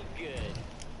 Very good.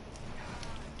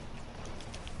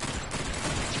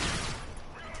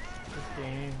 This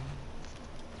game.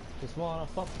 Just wanna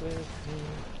fuck with me.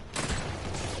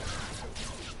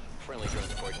 Friendly drone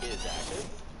support is active.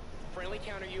 Friendly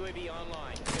counter UAV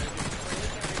online. Friendly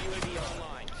counter UAV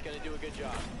online. It's gonna do a good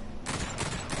job.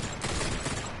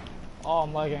 Oh,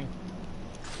 I'm lagging.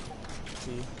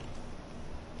 See?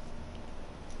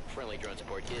 Friendly drone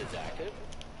support is active.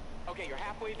 Okay, you're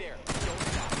halfway there. Don't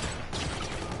stop.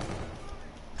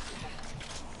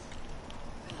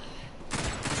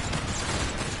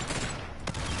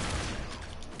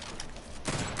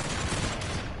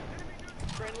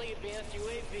 Friendly advanced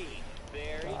UAV.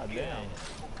 Very God good. damn.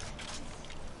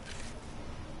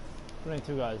 Only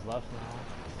 2 guys left now.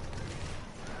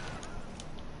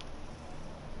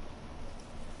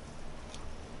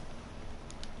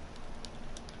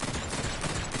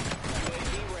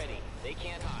 UAV ready. They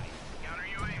can't hide. Counter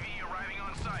UAV arriving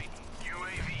on site.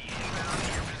 UAV inbound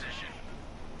to your position.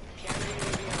 Counter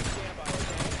UAV on standby,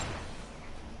 okay?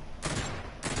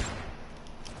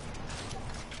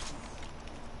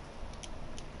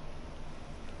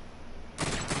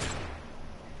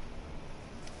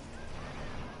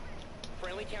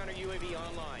 Friendly counter UAV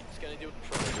online. It's gonna do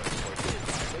friendly drone support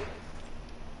is active.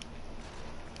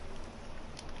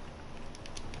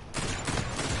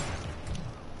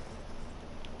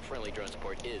 Friendly drone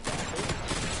support is active.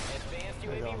 Advanced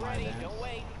There you go, UAV my ready. advance. Don't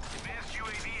wait. Advanced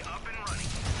UAV up and running.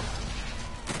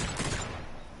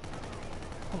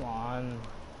 Come on.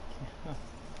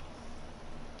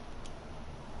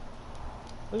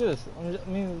 Look at this. I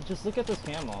mean, just look at this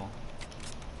camo.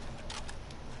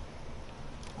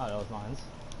 Oh, that was mine.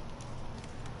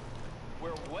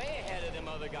 We're way ahead of them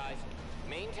other guys.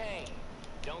 Maintain.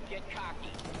 Don't get cocky.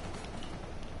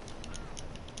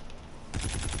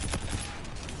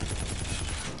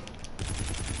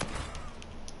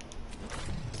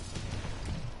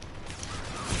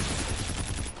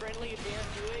 Friendly advanced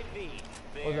UAV.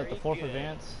 What was that, the Very 4th good.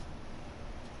 advance?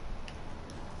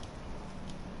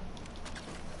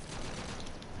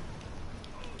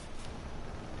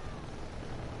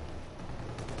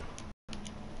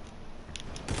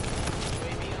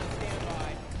 UAV on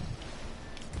standby.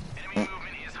 Enemy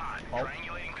movement is hot. Oh.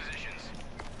 Triangulating positions.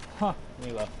 Huh,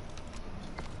 me left.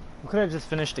 We could have just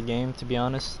finished the game, to be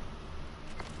honest.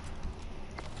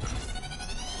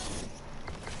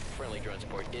 Friendly drone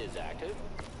support is active.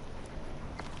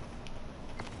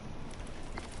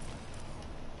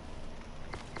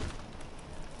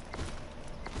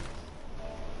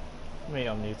 Let me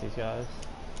unmute these guys.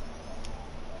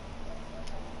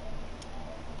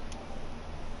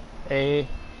 Hey,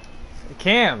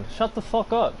 Cam, shut the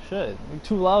fuck up. Shit, you're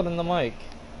too loud in the mic.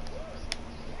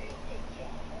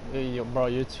 Hey, bro,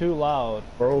 you're too loud.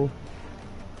 Bro,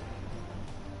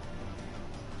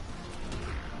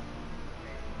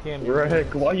 Cam, you're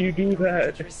Rick, why you do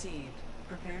that? Received.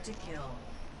 Prepare to kill.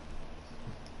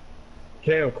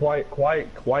 Cam,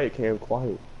 quiet, Cam,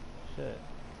 quiet. Shit.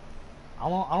 I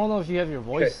don't know if you have your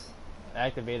voice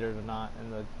activated or not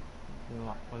in the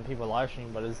when people live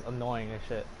stream, but it's annoying as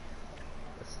shit.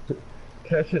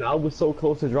 Catching, I was so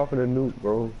close to dropping a nuke,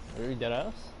 bro. Are you dead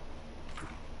ass?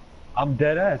 I'm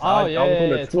dead ass. Oh I yeah, was on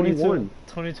yeah, the 21.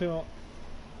 22.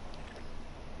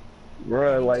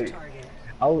 Bruh, like,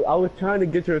 I was trying to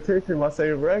get your attention by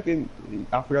saying wreck, and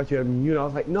I forgot you had mute. I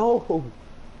was like, no.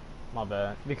 My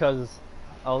bad. Because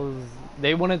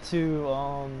they wanted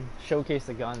to showcase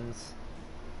the guns.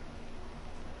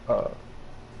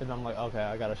 And I'm like, okay,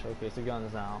 I gotta showcase the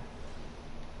guns now.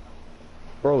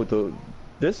 Bro,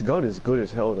 this gun is good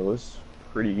as hell though. It's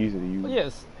pretty easy to use. Well,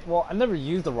 yes. Well, I never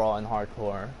used the raw in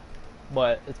hardcore,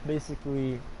 but it's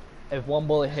basically if one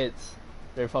bullet hits,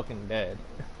 they're fucking dead.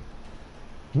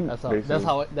 That's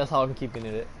how I'm keeping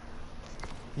it.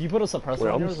 You put a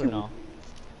suppressor on yours or no?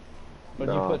 But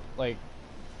you put like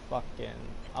fucking.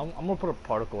 I'm gonna put a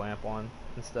particle amp on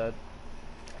instead.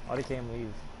 Why they can't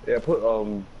leave? Yeah, put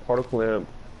particle amp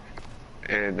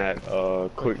and that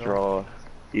quick draw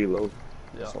elo.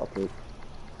 Yeah. So I put.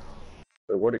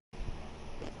 But what?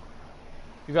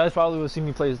 You guys probably will see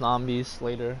me play zombies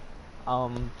later.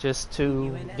 Just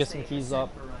to get some keys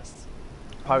up.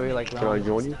 Probably like Can I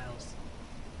join you?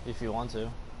 If you want to.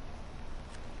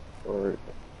 Or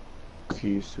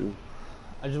keys too.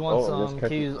 I just want some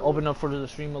keys. Open up for the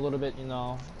stream a little bit, you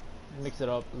know. Mix it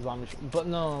up, zombie. But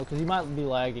no, because you might be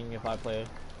lagging if I play.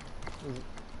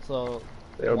 So.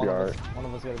 It'll be alright. One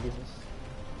of us gotta do this.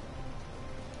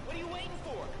 What are you waiting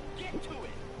for? Get to it.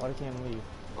 Why can't we leave?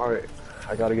 Alright,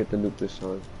 I gotta get the nuke this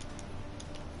time.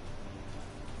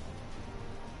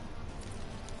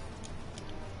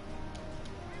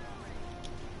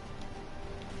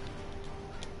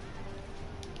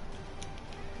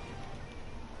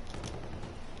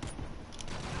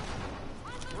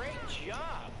 Great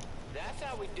job. That's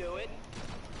how we do it.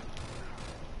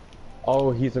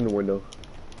 Oh, he's in the window.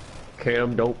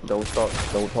 Cam, don't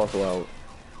talk loud.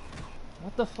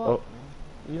 What the fuck, man?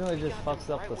 You know it just fucks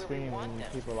up the screen when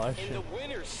people live stream. In the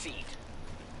winner's seat.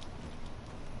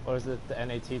 Or is it the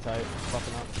NAT type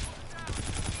fucking up?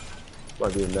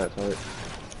 Might be in that type.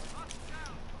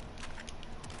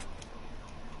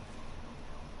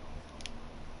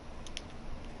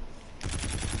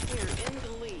 We're in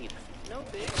the lead. No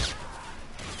big.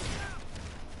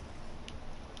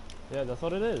 Yeah, that's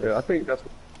what it is. Yeah, I think that's.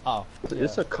 Oh,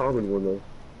 It's a common one though.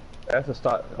 That's the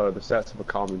stats of a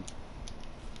common.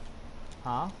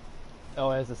 Huh?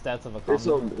 Oh, it has the stats of a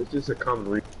common. It's just a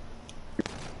common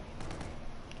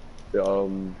the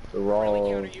raw.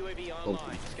 UAV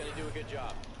online. It's gonna do a good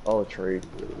job. Oh, trade.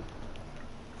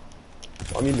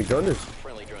 I mean, the gun is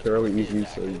fairly easy,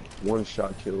 so one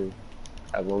shot kill,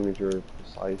 as long as you're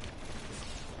precise.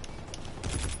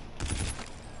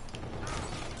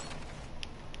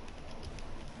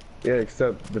 Yeah,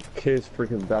 except the kids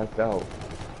freaking backed out.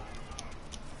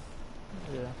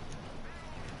 Yeah.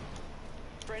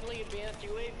 Friendly advanced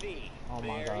UAV. Oh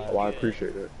my god. Oh, I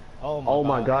appreciate it. Oh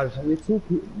my god, it's only 2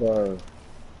 people.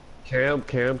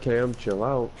 Cam, chill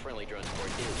out. Friendly drone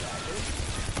support is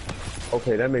active.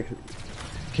 Okay, that makes it.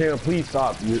 Cam, please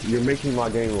stop. You're making my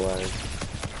game lag.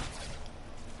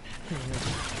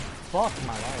 Fuck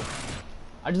my life.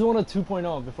 I just want a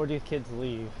 2.0 before these kids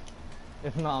leave.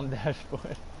 If not, I'm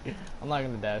dashboard. I'm not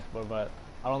gonna dashboard, but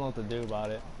I don't know what to do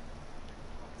about it.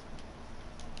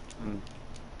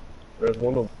 There's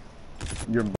one of.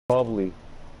 You're bubbly.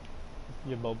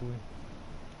 You're bubbly.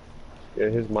 Yeah,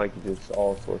 his mic is just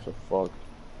all sorts of fuck.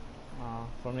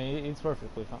 For me, it's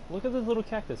perfectly fine. Look at this little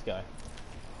cactus guy.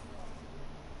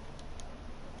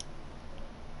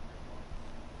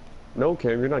 No,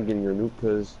 Cam, you're not getting your nuke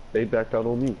because they backed out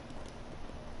on me.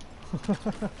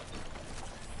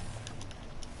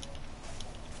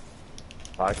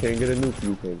 I can't get a nuke,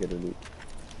 you can't get a nuke.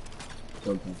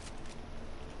 Something.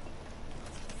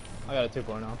 I got a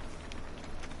 2.0.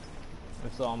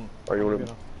 So I'm. Are you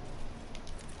gonna?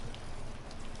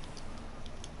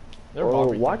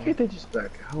 Oh, why can't they just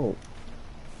back out?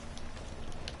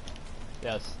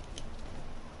 Yes.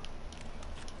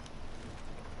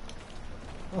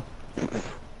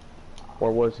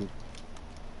 Where was he?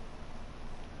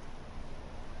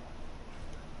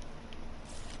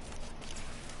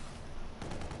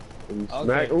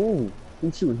 Smack. Okay. Ooh.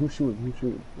 Who's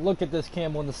shooting? Look at this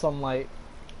cam on the sunlight.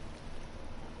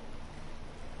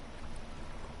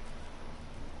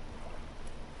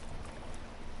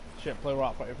 Shit, play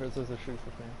rock fighter for this is a shoot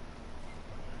for cam.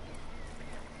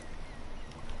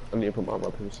 I need to put my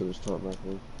rock paper scissors time back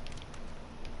on.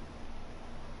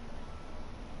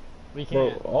 We Bro,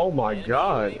 can't. oh my Enemy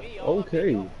god. UAV off in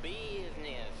Okay. your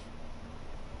business.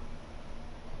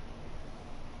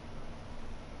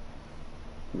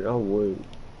 Yeah, I would.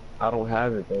 I don't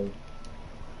have it though.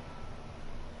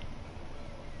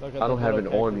 Look at I the don't have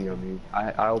little it on cactus me. I thing.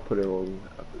 mean, I'll put it on.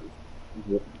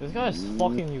 This guy's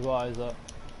fucking you guys up.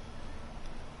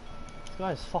 This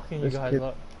guy's fucking you This guys kid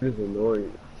up. is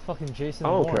annoying. Fucking Jason I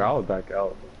don't Bourne. care. I'll back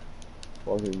out.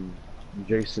 Fucking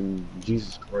Jason,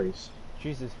 Jesus Christ.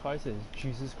 Jesus Christ is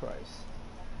Jesus Christ.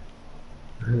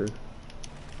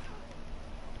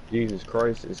 Jesus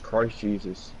Christ is Christ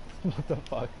Jesus. What the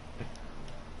fuck?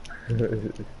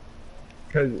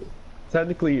 Because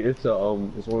technically, it's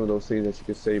it's one of those things that you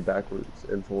can say backwards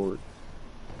and forward.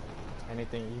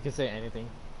 Anything. You can say anything.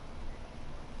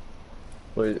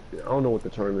 But I don't know what the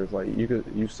term is. Like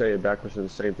you say it backwards and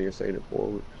the same thing as saying it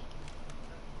forward.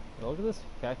 Look at this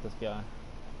cactus guy.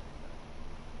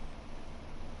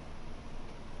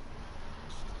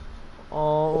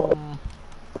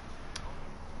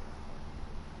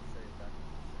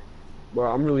 But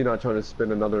I'm really not trying to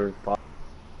spend another 5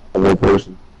 on one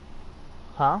person.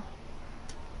 Huh?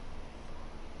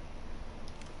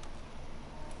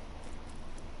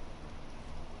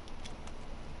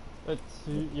 It's,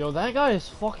 yo, that guy is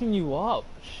fucking you up.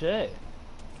 Shit.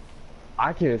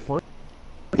 I can't find.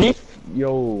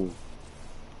 Yo,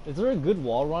 Is there a good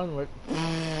wall run where?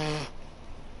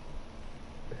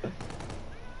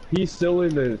 he's still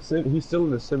in the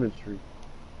symmetry.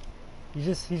 He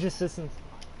just sits in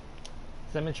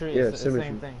symmetry. Yeah, It's the symmetry.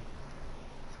 same thing.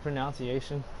 It's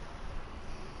pronunciation.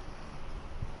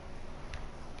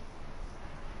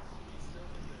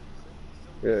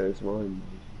 Yeah, it's mine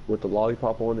with the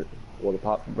lollipop on it. Or the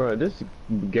pop, bro. This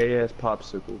gay ass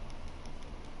popsicle.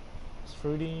 It's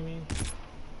fruity, you mean?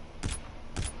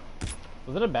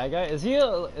 Was it a bad guy? Is he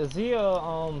a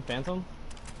phantom?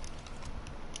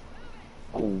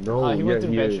 Oh no, He yeah, went through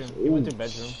he bedroom. is. He went Ooh, through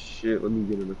bedroom. Shit, let me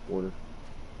get in the corner.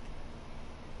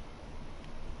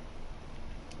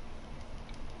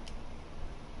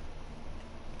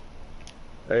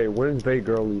 Hey, when's Bay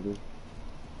Girl leaving?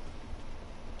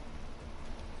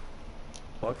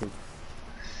 Fucking.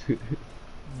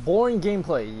 Boring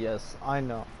gameplay. Yes, I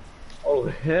know. Oh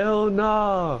hell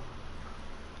nah!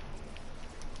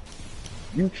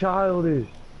 You childish.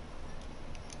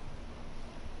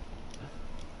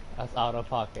 That's out of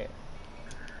pocket.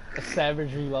 A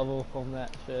savagery level from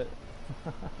that shit.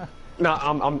 Nah,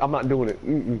 I'm not doing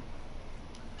it.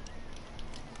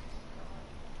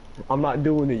 I'm not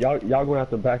doing it. Y'all gonna have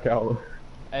to back out.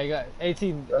 Hey, got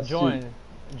 18. That's Join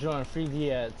free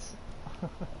D ads.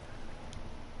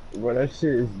 Bro, that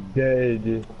shit is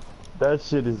dead. That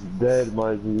shit is dead,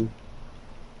 my G.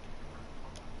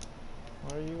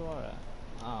 Where you are at?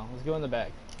 Oh, let's go in the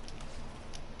back.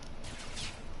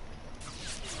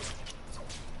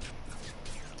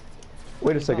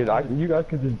 Wait a second, you guys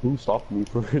can just boost off me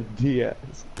for DS.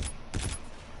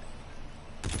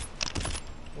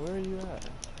 Where are you at?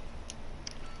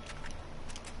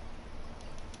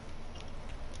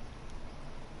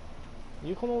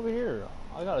 You come over here.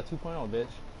 I got a 2.0, bitch.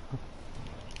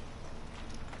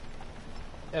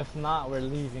 If not, we're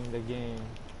leaving the game.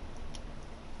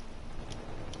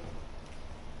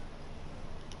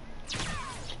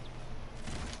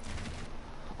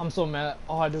 I'm so mad.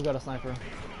 Oh, I do got a sniper.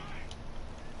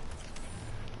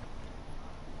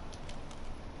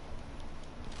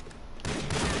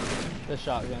 The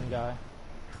shotgun guy.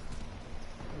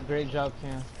 Great job,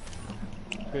 Cam.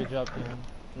 Great job, Cam.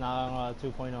 Nah,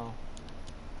 2.0.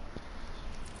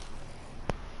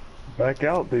 Back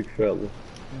out, big fella.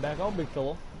 Back out, big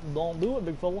fella. Don't do it,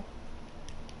 big fella.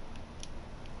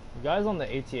 The guy's on the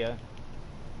ATF.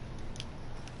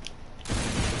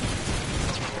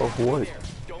 Of what?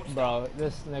 Bro,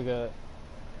 this nigga.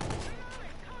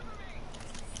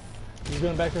 You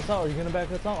gonna back us out? Are you gonna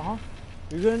back us out, huh?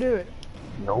 You gonna do it?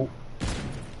 Nope.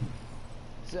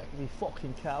 Exactly,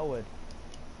 fucking coward.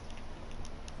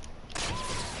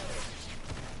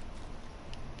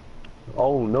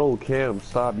 Oh no, Cam,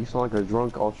 stop. You sound like a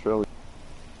drunk Australian.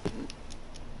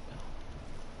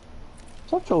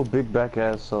 Shut your big back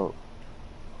ass up.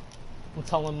 I'm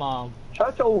telling mom.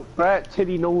 Shut your fat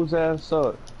titty nose ass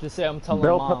up. Just say I'm telling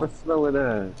Bell mom. pepper smelling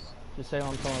ass. Just say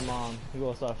I'm telling mom. You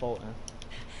gonna start faulting.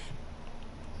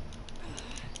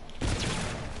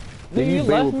 Then Nigga, you you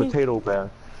left with me? potato bath.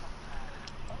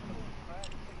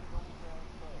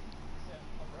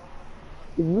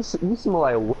 You smell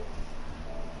like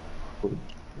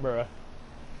Bruh.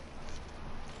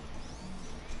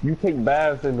 you take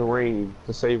baths in the rain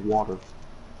to save water.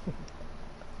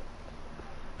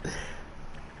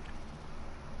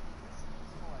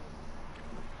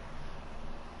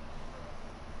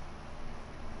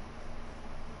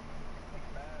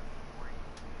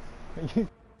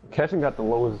 Catching got the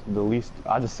lowest, the least.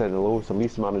 I just said the lowest, the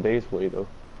least amount of days played though.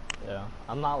 Yeah,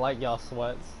 I'm not like y'all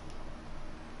sweats.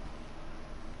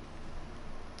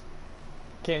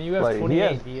 Cam, you have Like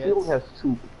 28 he only has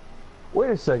 2. Wait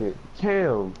a second,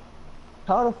 Cam.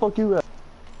 How the fuck you have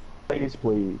days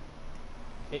played?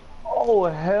 Oh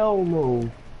hell no.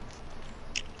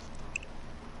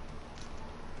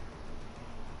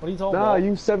 What are you talking Nah, about?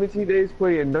 you 17 days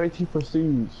played and 19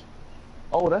 prestige.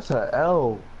 Oh, that's a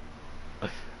L.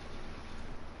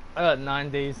 I got 9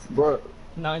 days. Bro,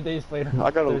 9 days played. I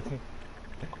got 13.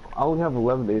 I only have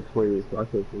 11 days played, so I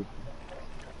can't take it.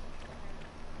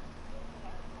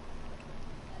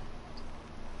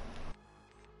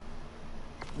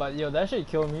 But yo, that shit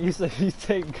killed me. You said you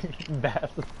take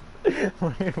baths in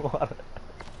water.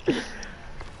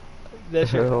 That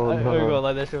shit, Hell I no. ain't gonna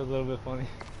lie, that shit was a little bit funny.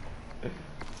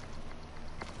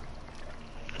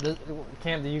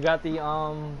 Cam, do you got the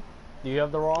do you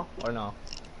have the raw or no?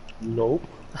 Nope.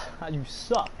 You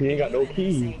suck. He ain't got no UNSA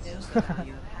keys. knows the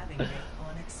value of having Rick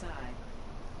on its side.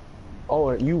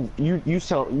 Oh, you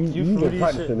sound you fruity been as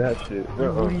practicing that shit. You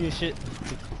booty as shit.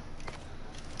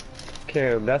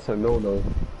 Cam, that's a no-no.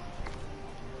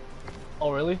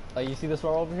 Oh really? Like you see this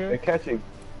raw over Hey, here? catching.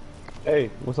 Hey,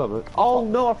 what's up, man? Oh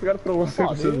no, I forgot to put on What's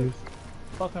up, paper dude? scissors.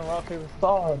 Fucking rock paper.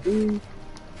 Sorry, dude.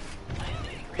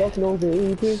 Fucking over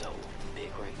anything. So big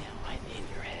right now. I'm in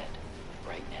your head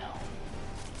right now.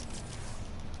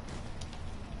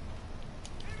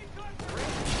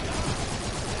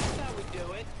 That's how we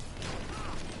do it.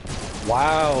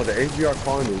 Wow, the HBR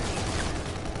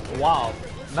carnage. Wow.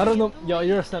 None of them. Yo,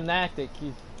 you're a synaptic.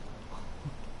 He's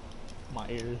my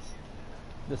ears.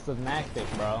 The synaptic,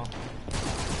 bro.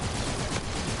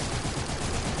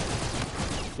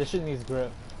 This shit needs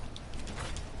grip.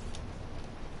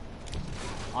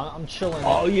 I'm chilling.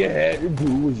 All you had to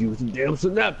do was use the damn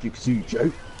synaptic,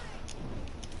 CJ.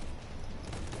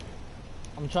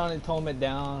 I'm trying to tone it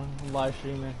down. I'm live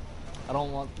streaming. I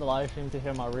don't want the live stream to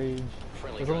hear my rage.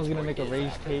 Someone's gonna make a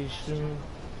rage page soon.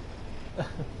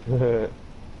 So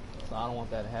I don't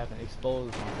want that to happen. Expose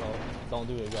myself. Don't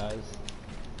do it, guys.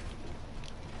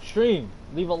 Stream.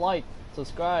 Leave a like.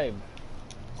 Subscribe.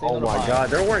 Stay Oh my notified. god,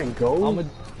 they're wearing gold?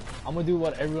 I'm gonna do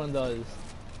what everyone does.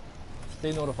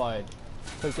 Stay notified.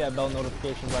 Click that bell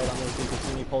notification right on there so you can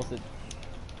see me post it.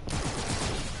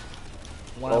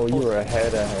 When I Oh, you post were it.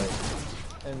 ahead.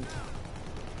 And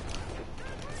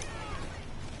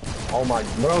Oh my,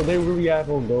 bro, they really have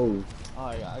on gold.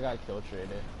 oh yeah, I got kill traded.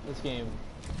 This game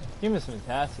is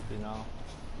fantastic, you know.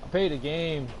 I pay the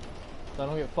game so I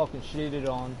don't get fucking cheated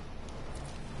on.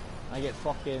 I get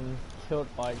fucking killed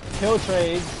by kill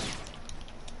trades.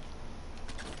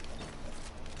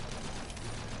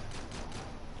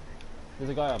 There's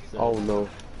a guy upstairs. Oh no.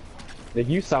 Nick,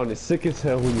 you sounded sick as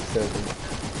hell when you said that.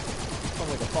 Sound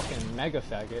like a fucking mega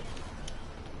faggot.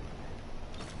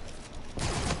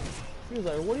 He was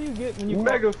like, what do you get when you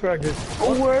Mega faggot.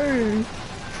 Away!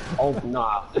 Oh,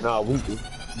 nah, we do.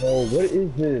 Bro, what is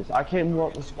this? I can't move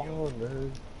out the spawn,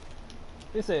 man.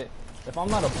 He said, if I'm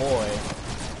not a boy,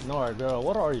 nor a girl,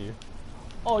 what are you?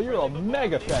 Oh, you're a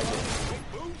mega faggot.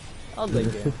 I was like,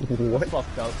 yeah, What? that's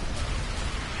fucked up.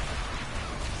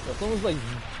 Yo, someone's like,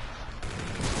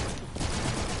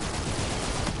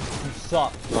 you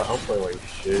suck. Nah, I'm playing like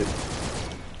shit.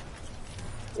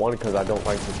 1, because I don't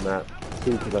like this map.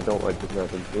 2, because I don't like this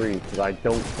map. And 3, because I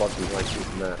don't fucking like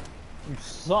this map. You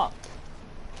suck.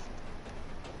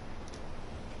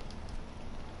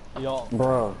 Yo,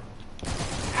 Bruh.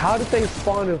 How did they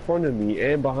spawn in front of me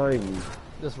and behind me?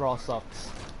 this raw sucks.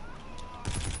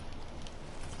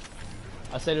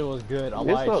 I said it was good. I It's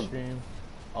lied not- stream.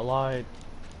 I lied.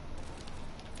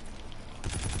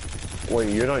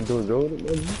 Wait, you're not doing good,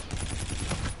 man?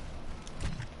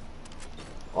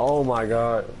 Oh my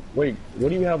god. Wait, what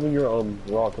do you have in your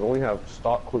raw? I only have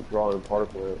stock, quick draw, and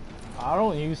particle. I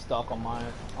don't use stock on my,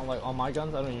 on my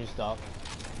guns. I don't use stock.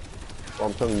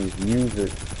 I'm telling you, use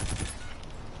it.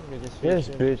 Look at this This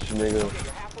shit. bitch, nigga.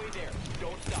 You're halfway there.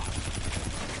 Don't stop.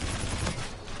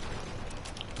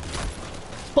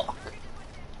 Fuck.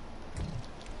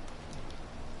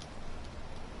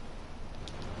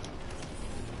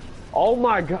 Oh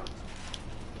my god.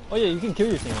 Oh yeah, you can kill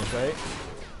your teammates, right?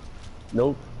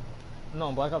 Nope. No,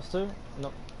 in Black Ops 2?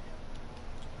 No.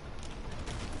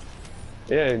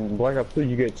 Yeah, in Black Ops 2,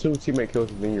 you get 2 teammate kills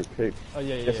and then you're picked. Oh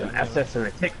yeah, yeah, It's yeah. an yeah. SS and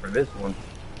a tick for this one.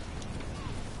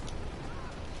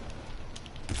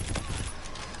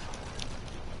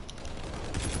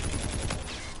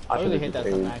 I really should've hate that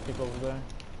just aimed. tactic over there.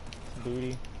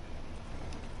 Booty.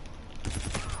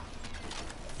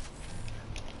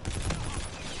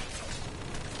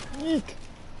 Eek.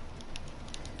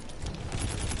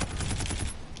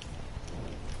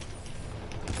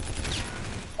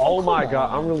 Oh my come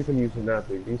god, on. I'm really confused that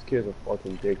thing. These kids are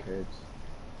fucking dickheads.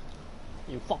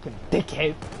 You fucking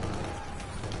dickhead.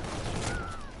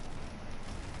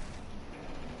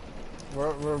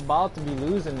 We're about to be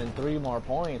losing in 3 more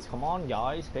points. Come on,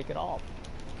 guys, pick it up.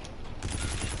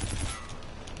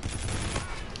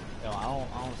 Yo, I don't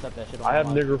accept that shit on I have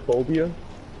my life. niggerphobia.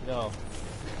 Yo.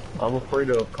 I'm afraid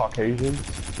of Caucasians.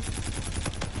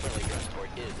 Friendly drone support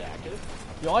is active.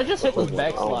 Yo, I just hit this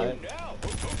backslide.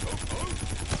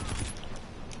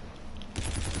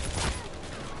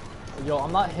 Yo,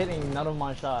 I'm not hitting none of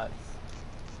my shots.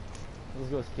 Let's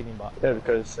go skinny bot. Yeah,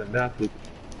 because it's synaptic.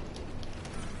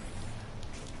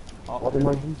 Oh,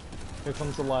 here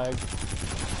comes the lag.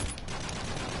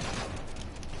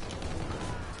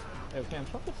 Hey, Cam,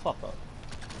 shut the fuck up.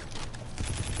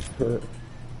 No,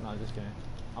 just kidding.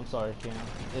 I'm sorry, Cam.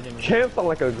 It didn't mean Cam sound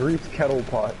like a greased kettle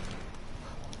pot.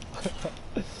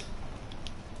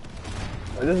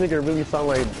 This nigga really sound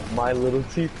like My Little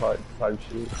Teapot type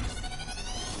shit.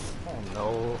 Oh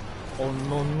no. Oh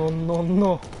no, no, no,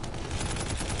 no.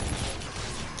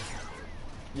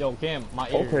 Yo, Cam, my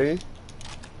ears. Okay.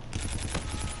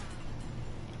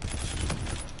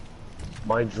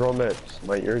 My drumettes,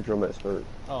 my ear drumettes hurt.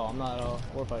 Oh, I'm not a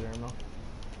warfighter anymore.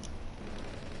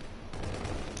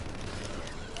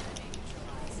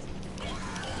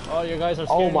 Oh, you guys are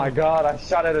scared. Oh my god, I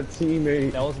shot at a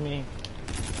teammate. That was me.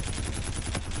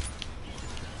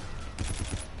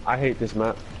 I hate this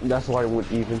map. That's why I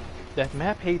went even. That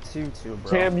map hates you too,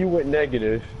 bro. Cam, you went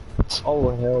negative. Oh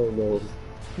hell no.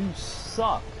 You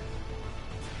suck.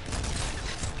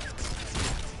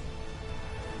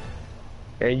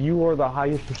 And you are the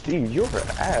highest prestige. You're an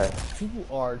ass. You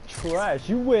are trash.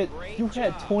 You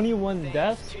had 21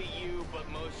 deaths. To you, but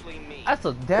mostly me. That's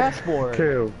a dashboard.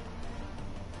 Cam.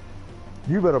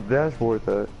 You better dashboard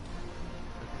that.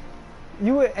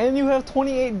 You have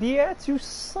 28 DATs. You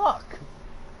suck.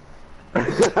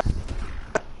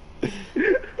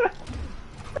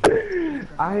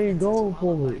 I ain't going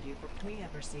for it. We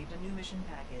have received a new mission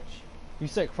package. You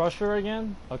said Crusher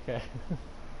again? Okay.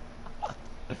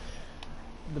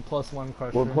 The +1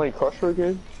 Crusher. We're playing Crusher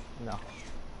again? No.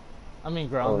 I mean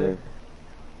Grounded. Okay.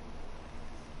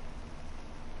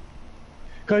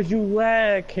 Cause you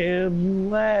lag, Cam. You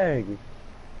lag.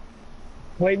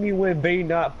 Play me when Bay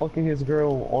not fucking his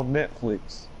girl on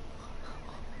Netflix.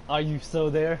 Are you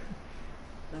still there?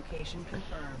 Location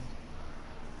confirmed.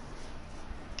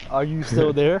 Are you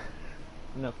still there?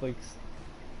 Netflix.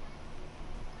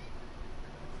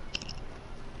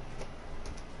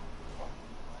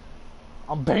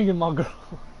 I'm banging my girl.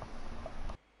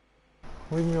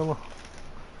 Leave me alone.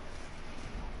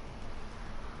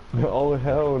 Oh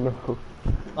hell no. I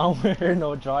don't wanna hear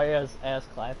no dry ass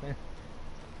clapping.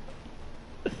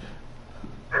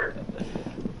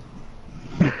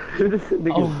 This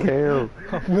nigga's Cam.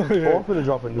 I'm Oh, I'm finna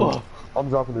drop a nuke. I'm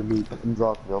dropping a nuke. I'm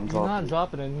dropping. You're not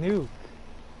dropping a nuke.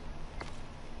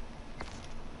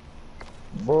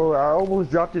 Bro, I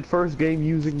almost dropped it first game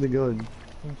using the gun.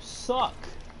 You suck.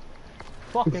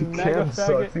 Fucking mega Cam sucks.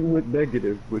 faggot. He went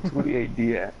negative with 28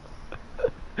 DX.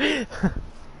 Eliminate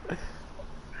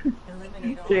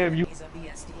all Cam, you enemies of the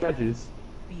SDF. judges.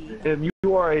 B. Cam, you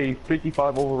are a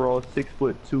 55 overall,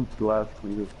 6'2" glass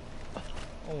cleaner.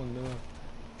 Oh no.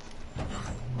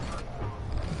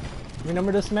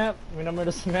 Remember this map? Remember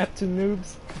this map to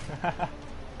noobs?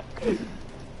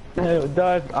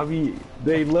 I mean,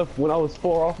 they left when I was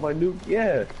 4 off my nuke,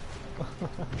 yeah.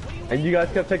 And you guys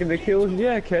kept taking the kills,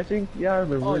 yeah, catching, yeah, I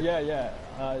remember. Oh yeah, yeah.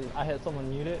 I had someone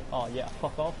muted. Oh yeah,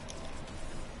 fuck off.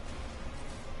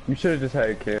 You should have just had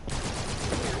a Cam. In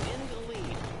the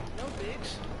lead. No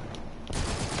bigs.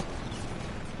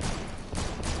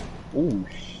 Ooh,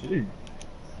 shit.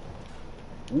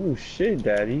 Ooh, shit,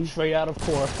 daddy. Straight out of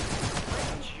core. Great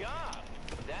job.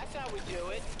 That's how we do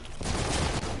it.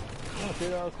 No,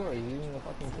 straight out of core. You're using the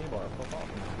fucking keyboard. Fuck off.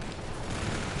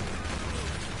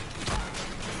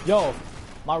 Yo,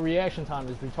 my reaction time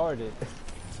is retarded.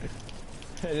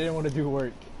 I didn't want to do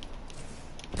work.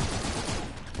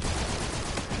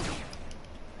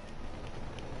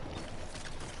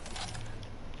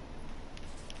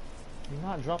 You're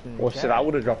not dropping. Well, shit, I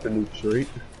would have dropped the nuke straight.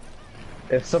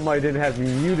 If somebody didn't have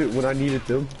me muted when I needed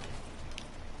them.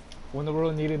 When the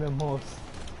world needed them most,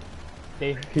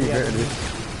 he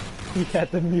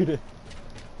had to mute it.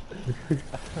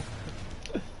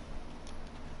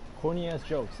 Corny ass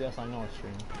jokes. Yes, I know it's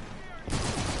true.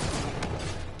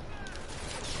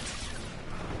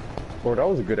 Bro, that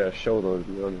was a good ass show though, to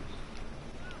be honest.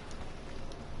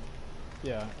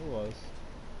 Yeah, it was.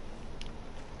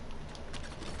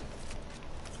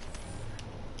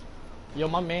 Yo,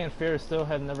 my man Fear still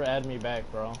had never added me back,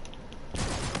 bro.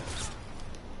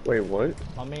 Wait, what?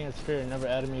 My man Spirit never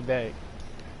added me back.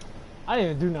 I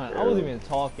didn't even do nothing. I wasn't even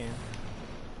talking.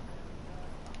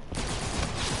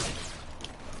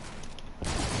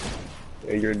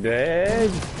 Hey, you're dead.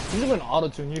 He's doing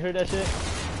auto-tune. You heard that shit?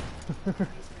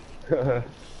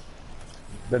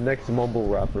 The next mumble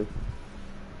rapper.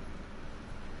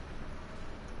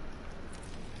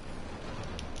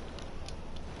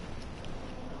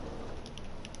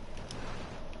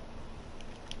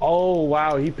 Oh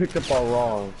wow, he picked up our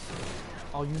raw.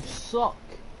 Oh, you suck.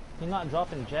 He's not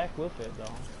dropping jack with it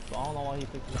though. So I don't know why he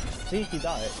picked it up. See, he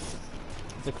died.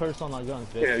 It's a curse on our guns,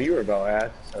 bitch. Yeah, you were about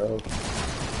ass. So.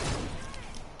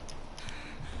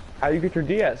 How you get your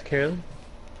DS, Cam?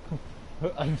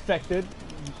 Infected.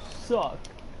 You suck.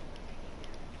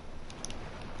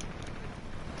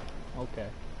 Okay.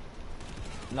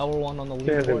 Now we're one on the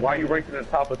leaderboard. Cam, why are you ranked in the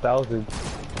top 1,000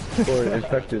 for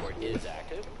infected? Is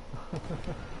active.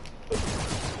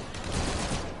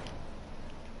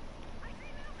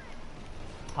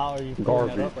 How are you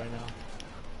pulling that up right now?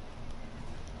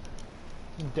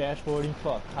 Dashboarding,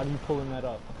 fuck. How are you pulling that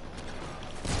up?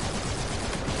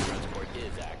 Transport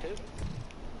is active.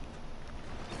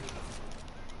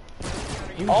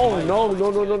 Oh no no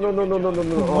no no no no no no no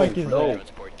no! Mike is no.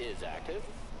 Transport is active.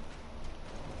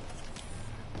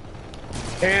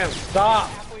 Cam, stop!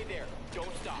 Halfway there.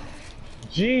 Don't stop.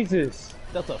 Jesus!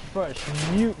 That's a fresh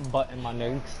mute button, my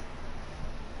niggas.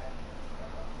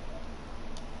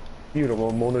 Dude, I'm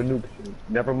on a nuke streak.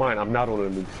 Never mind, I'm not on a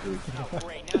nuke streak. Oh,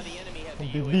 great. Now the enemy has the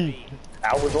BB. UAV.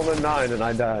 I was on a 9 and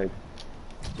I died.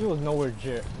 You was nowhere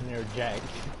near Jack.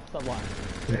 Stop lying.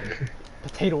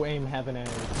 Potato aim having ass.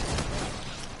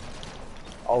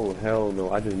 Oh hell no,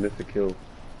 I just missed a kill.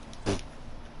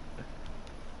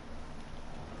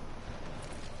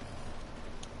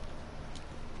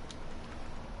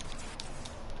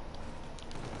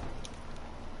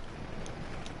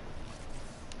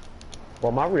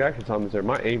 Well, my reaction time is there.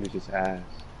 My aim is just ass.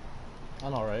 I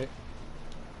know, right?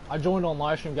 I joined on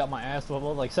live stream, got my ass whooped. I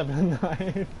was like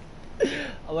 7-9.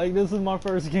 Like, this is my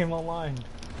first game online.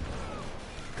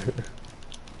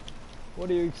 What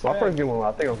do you expect? My first game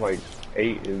online, I think I was like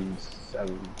 8 and 7,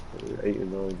 or 8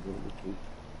 and 9.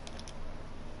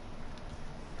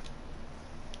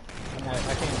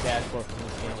 I can't dashboard from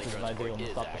this game because if I do, I'm gonna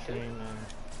stop the stream and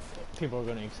people are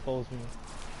gonna expose me.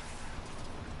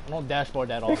 I don't dashboard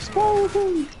that often. Expose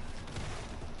him!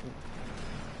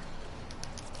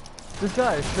 This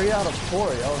guy is 3 out of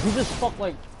 4, yo. He just fucked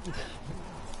like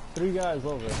 3 guys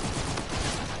over.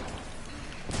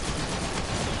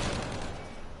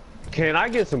 Can I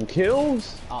get some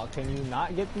kills? Oh, can you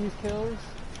not get these kills?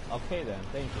 Okay then,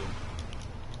 thank you.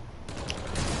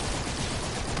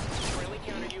 Friendly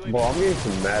counter UAV. Well, I'm getting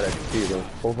some mad XP though.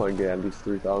 Hopefully I can get at least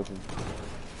 3,000.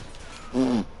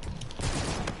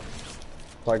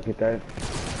 If I can get that,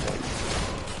 like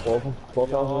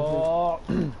 12,000. Oh,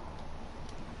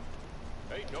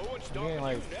 Hey, no one's I'm getting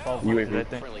like stopping 12 UAV. I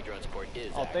think. Friendly drone support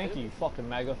is Oh, active. thank you, fucking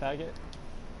MAGA faggot.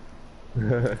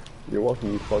 You're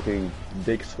welcome, you fucking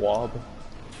dick swab.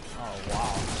 Oh,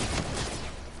 wow.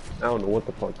 I don't know what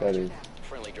the fuck that is.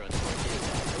 Friendly drone support is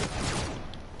active.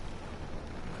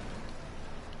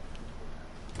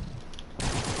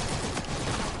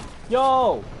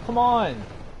 Yo, come on.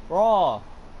 Raw.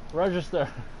 Register.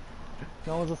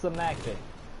 No one's a synaptic.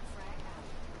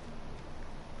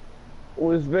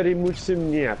 Was very much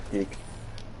synaptic.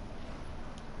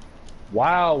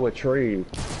 Wow, a trade.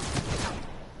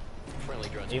 Friendly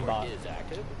drone Aimbot. support is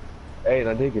active. Hey, and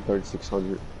I did get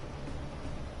 3,600.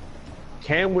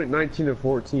 Cam went 19 and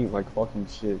 14, like fucking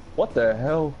shit. What the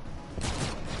hell?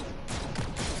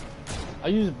 I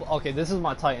use, okay, this is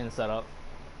my Titan setup.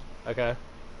 Okay.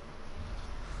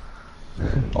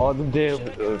 All them damn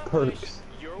perks.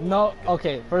 No,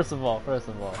 okay, first of all.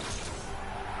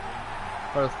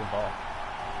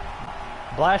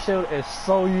 Blast Shield is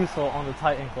so useful on the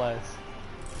Titan class.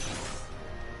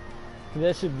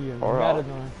 That should be a mad Alright.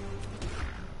 annoying.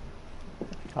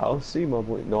 I'll see my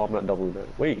boy. No, I'm not doubling that.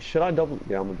 Wait, should I double?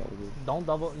 Yeah, I'm gonna double it. Don't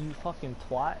double, you fucking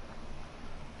twat.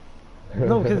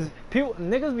 No, because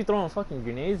niggas be throwing fucking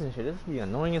grenades and shit. This would be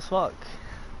annoying as fuck.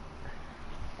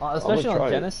 Especially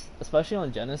try on it. Especially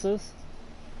on Genesis.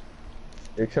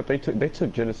 Except they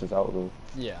took Genesis out though.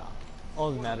 Yeah. I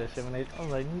was mad as shit when I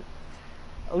was like,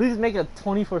 at least make a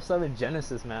 24/7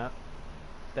 Genesis map.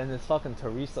 Then this fucking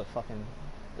Teresa fucking,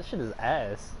 this shit is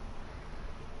ass.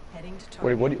 Heading to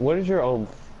Wait, target. what is your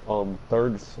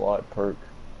third slot perk?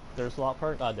 Third slot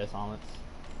perk? Dead Silence.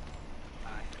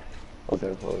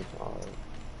 Okay, close. Alright.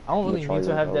 I don't I'm really gonna need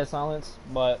try to have that Dead out. Silence,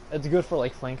 but it's good for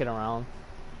like flanking around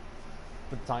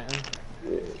with Titan.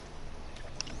 Yeah.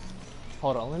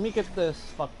 Hold on, let me get this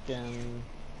fucking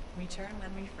Return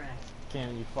when refreshed.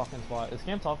 Cam, you fucking twat. Is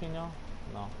Cam talking now?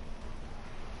 No.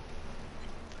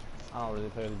 I don't really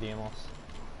play the DMOs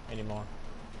anymore.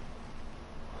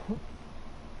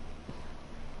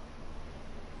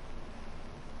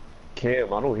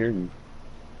 Cam, I don't hear you.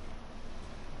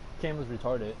 Cam was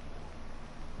retarded.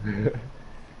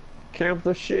 Cam,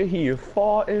 the shit he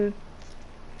farting.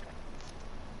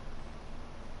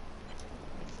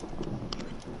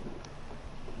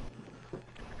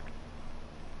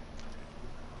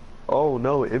 Oh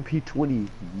no, MP20,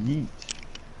 yeet.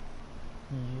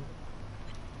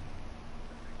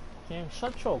 Cam,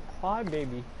 shut your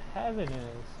crybaby heaven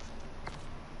is.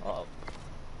 Oh.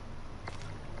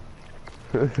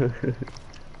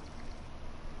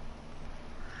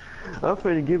 I'm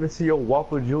finna give it to your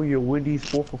Whopper Jr. Wendy's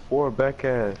 4 for 4 back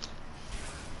ass.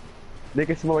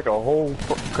 Nigga smell like a whole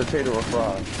container of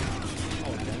fries.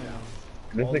 Oh damn.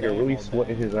 This Oh, nigga damn, really oh,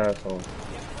 sweating damn. his ass off.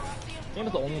 Cam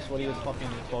is the only sweatiest fucking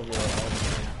 12-year-old.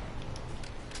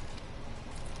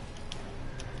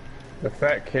 The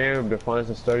fat Cam defines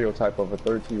the stereotype of a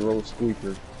 13-year-old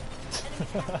squeaker.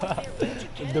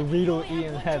 Dorito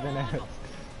eating heaven ass.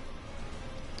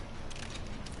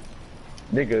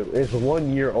 Nigga is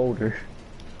 1 year older.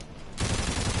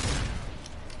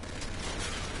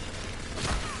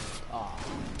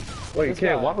 Wait, This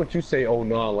Cam, guy. why don't you say oh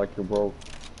nah like you're broke?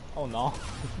 Oh no.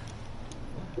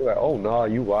 You're like, oh nah,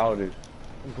 you wilded.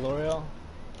 Gloria.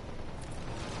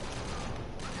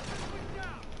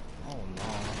 Oh no.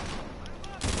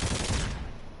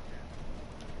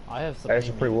 I have That's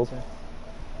Supreme pretty Heat, well. too.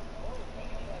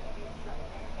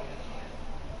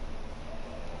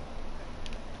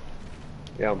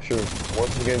 Yeah, I'm sure.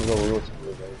 Once the game's over, we'll see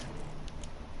it, guys.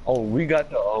 Oh, we got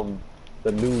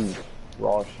the new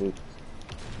raw shit.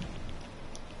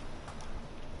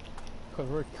 Cause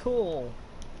we're cool.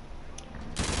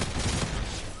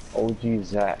 OG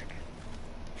Zach.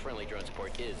 Friendly drone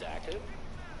support is active.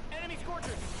 Enemy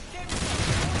Scorcher!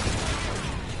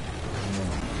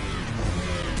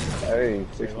 Hey,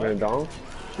 6-man down.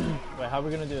 Wait, how are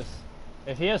we gonna do this?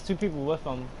 If he has 2 people with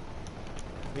him,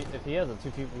 if he has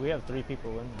 2 people, we have 3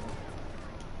 people in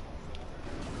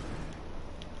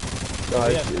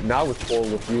there. Now it's 4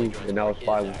 with you, and now it's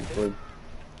 5 with your friend.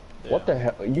 Yeah. What the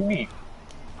hell? You mean?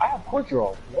 I have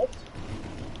control. What?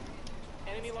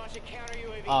 Enemy launch a counter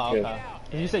UAV. Oh, Take okay. it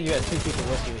out. You said you had 2 people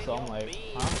with you, so I'm like,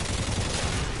 huh?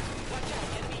 Watch out,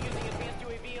 enemy using advanced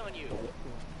UAV on you.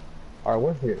 Alright,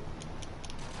 what's here?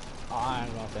 Oh, I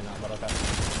ain't gonna say nothing, but okay.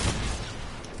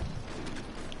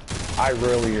 I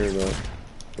rarely hear that,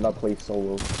 but I play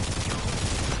solo.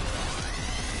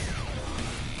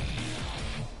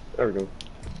 There we go.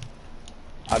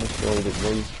 I just rolled it,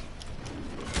 buddy.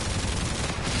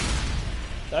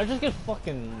 Did I just get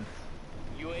fucking...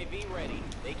 UAV ready.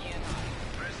 They can't hide.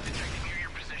 Threats detected near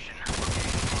your position. Now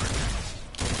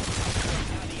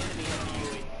the enemy has the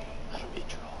UAV. That'll be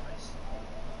trolls.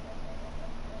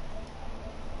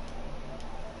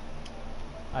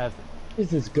 I have to...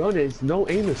 This gun is no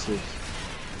aim assist.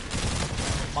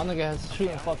 My nigga has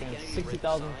shooting fucking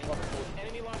 60,000 fucking...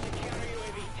 Enemy launch a counter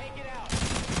UAV. Take it out.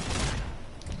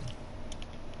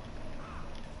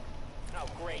 Oh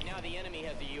great, now the enemy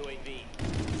has the UAV.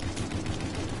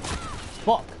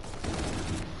 Fuck!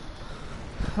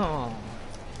 Huh.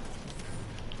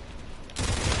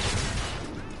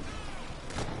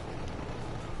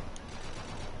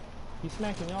 He's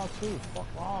smacking y'all too. Fuck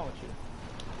wrong with you?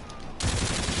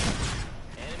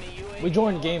 Enemy UAV. We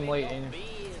joined the game late, ain't it?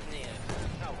 Business.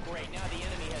 Oh great, now the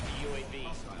enemy has the UAV.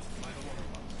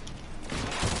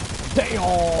 Damn! I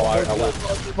Who will.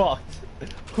 got fucked?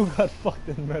 Who got fucked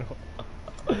in the middle?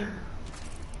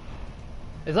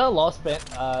 Is that a lost stats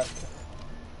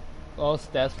for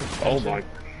Oh suspension? my.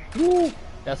 Woo!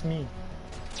 That's me.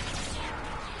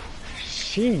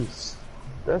 Jeez.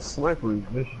 That's sniper's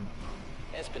mission.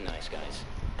 It's been nice, guys.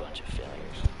 Bunch of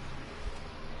failures.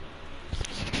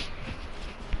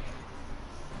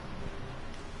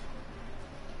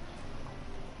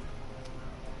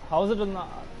 How is it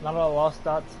not a lost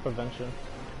stats prevention?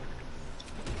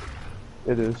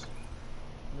 It is.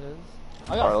 It is.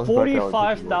 I Alright, got let's back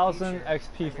out and 45,000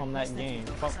 XP from that game.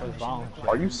 Fuck was wrong with you?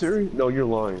 Are you serious? No, you're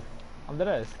lying. I'm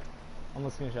deadass. I'm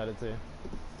gonna screenshot it too.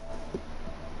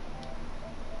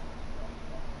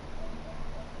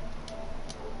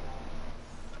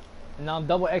 And now I'm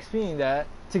double XPing that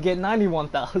to get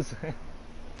 91,000.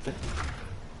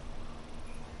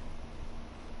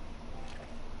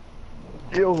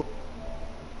 Yo.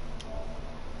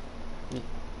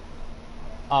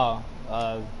 Oh,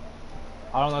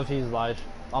 I don't know if he's live.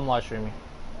 I'm live streaming.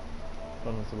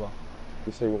 From this as well.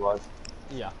 You're saying live.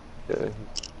 Yeah. Yeah.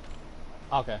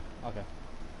 Okay, okay.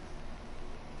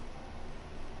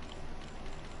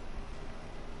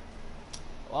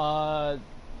 Oh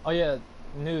yeah,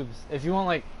 noobs. If you want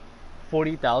like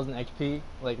 40,000 XP,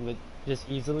 like with just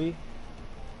easily,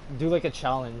 do like a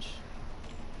challenge.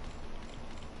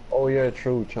 Oh yeah,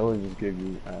 true. Challenges give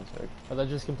you ass X. But I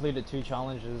just completed 2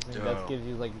 challenges, and that gives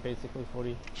you like basically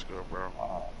 40. Let's go, bro.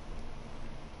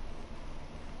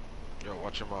 Yo,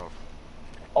 watch your mouth.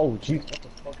 Oh jeez, what the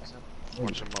fuck is that?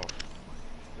 Watch your mouth.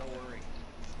 Don't worry.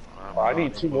 I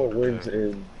need 2 more wins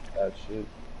in that shit.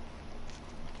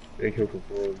 They kill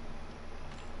control.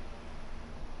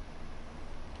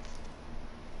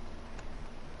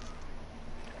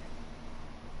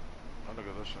 Oh, look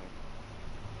at this shit.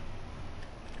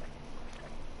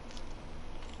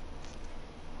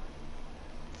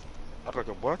 I look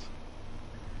a what?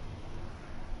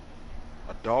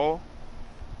 A doll?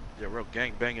 Yeah, real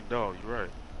gang banging doll. You're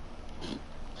right.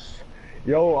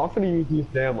 Yo, I'm finna use these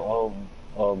damn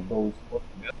those.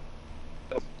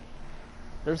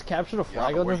 There's capture the Yeah, I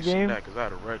flag don't on know where this you seen game. that, 'cause I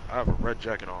have a red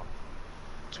jacket on.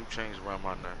 2 chains around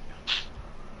my neck.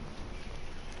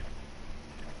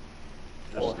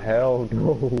 Oh hell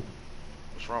no.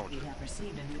 What's wrong with We you? have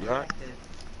received a new Yeah? directive.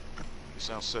 You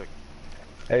sound sick.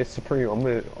 Hey Supreme, I'm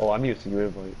gonna. Oh, I need to see you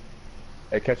invite.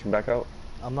 Hey, catch him back out.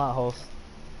 I'm not host.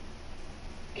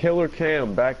 Killer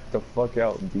Cam, back the fuck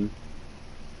out, B.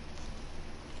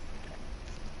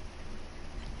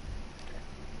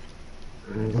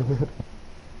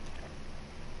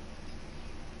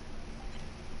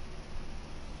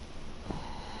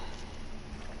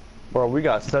 Bro, we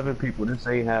got 7 people. This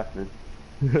ain't happening.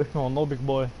 Oh no, big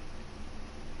boy.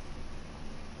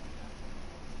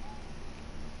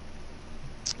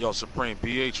 Yo, Supreme,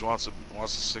 BH wants a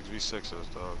 6v6 us,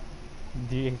 dog.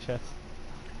 DHS.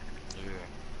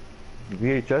 Yeah.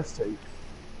 VHS tape.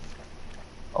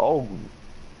 Oh,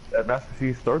 that Master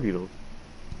Chief's 30 though.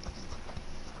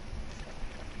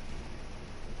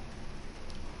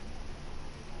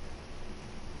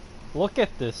 Look at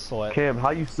this sweat. Cam,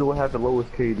 how you still have the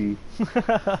lowest KD? Look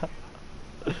at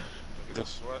this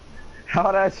sweat.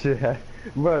 How that shit happen?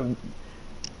 Bro,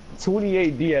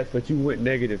 28 DS, but you went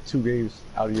negative 2 games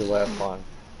out of your last 5.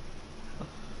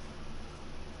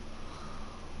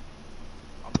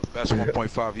 I'm the best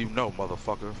 1.5 you know,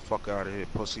 motherfucker. Fuck out of here,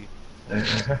 pussy.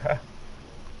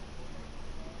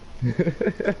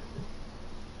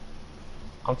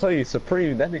 I'm telling you,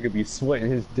 Supreme, that nigga be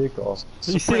sweating his dick off.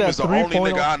 You see Supreme that is the only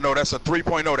 3.0? nigga I know that's a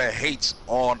 3.0 that hates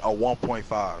on a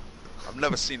 1.5. I've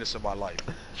never seen this in my life.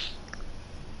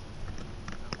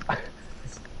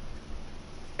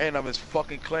 And I'm his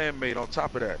fucking clanmate on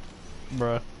top of that.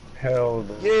 Bruh. Hell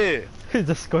no. Yeah, He's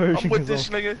discouraging I'm with this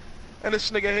himself. nigga, and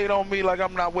this nigga hate on me like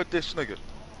I'm not with this nigga.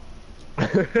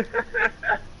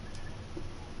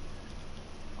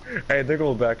 Hey, they're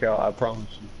gonna back out, I promise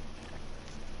you.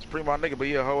 It's pretty my nigga, but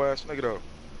he a hoe ass nigga though.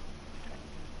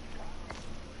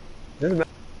 Doesn't matter.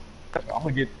 I'm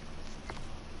gonna get.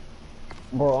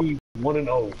 Bro, I'm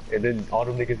 1-0, and then all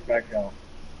them niggas back out.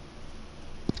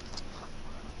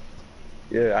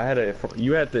 Yeah, I had a.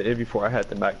 You had the before I had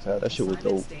the max out. That shit was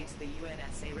Assignment dope. states the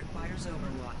UNSA requires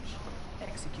Overwatch.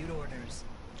 Execute orders.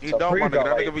 He So don't, my Free got nigga.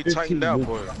 That like nigga be 15 tightened out, moves.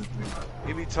 boy.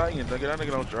 He be tightened, nigga. That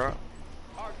nigga don't drop.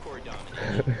 Hardcore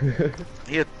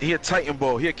domination. He a Titan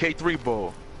ball. He a K3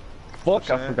 ball. Fuck,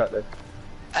 I Man. forgot that.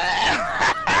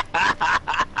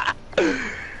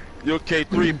 You a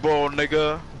K3 ball,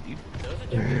 nigga.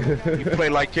 You play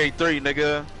like K3,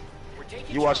 nigga. We're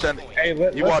taking You watch that. Hey,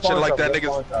 You watching like that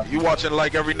nigga. You watching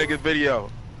like every nigga's video.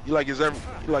 You like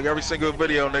every single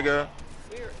video, nigga.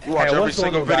 You watch every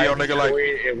single video, nigga. Like,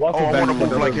 oh, I wanna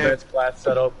move like him. Best class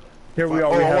setup. Here we are.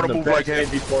 Oh, We I have wanna the move best like him.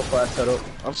 ND4 class setup.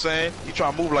 I'm saying, you try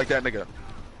to move like that, nigga.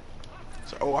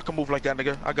 So, oh, I can move like that,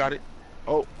 nigga. I got it.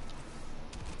 Oh.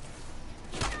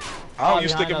 How you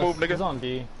stick and move, He's nigga? on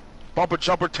B. Bumper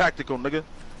jumper tactical, nigga.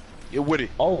 You're with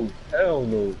it. Oh hell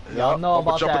no. Y'all know bumper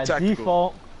about jumper that tactical.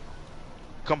 default.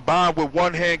 Combined with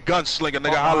one hand gunslinger,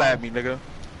 nigga. Holla at me, nigga.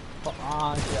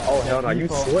 Oh hell no, you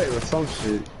sweating with some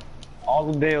shit.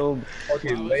 All them damn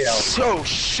fucking layouts. So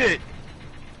shit.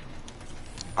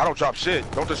 I don't drop shit.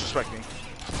 Don't disrespect me.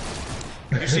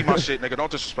 You see my shit, nigga. Don't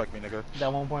disrespect me, nigga.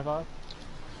 That 1.5?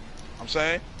 I'm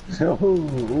saying.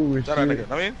 Ooh, Tell that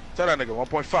nigga. I mean, tell that nigga.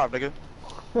 1.5,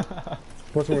 nigga.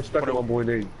 Put some respect on my boy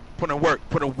name. Put in work.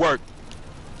 Put in work.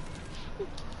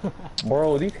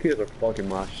 Bro, these kids are fucking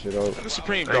my shit up. Nigga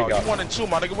Supreme, There you dog. You go. 1 and 2,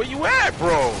 my nigga. Where you at,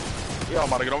 bro? Yo,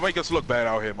 my nigga. Don't make us look bad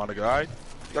out here, my nigga. Alright.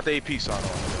 You got the AP sign on.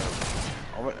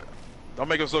 Nigga. Don't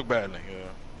make us look bad, nigga.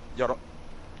 Yo,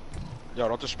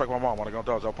 don't disrespect my mom, my nigga. Don't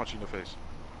dodge. I'll punch you in the face.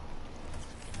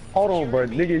 Hold on, bro.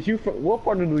 Nigga, is you from what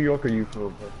part of New York are you from,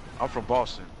 bro? I'm from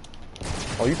Boston.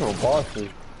 Oh, you from Boston?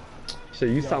 Shit,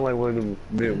 you sound like one of them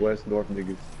Midwest North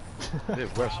niggas.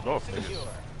 Midwest North niggas.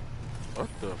 What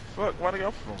the fuck? Where they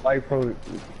come from? Like from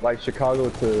like Chicago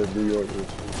to New York.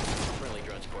 Friendly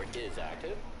drone support is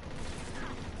active.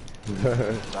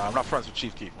 Nah, I'm not friends with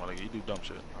Chief Keef, my nigga. You do dumb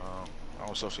shit. I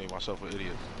don't associate myself with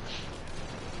idiots.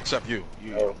 Except you.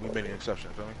 We made an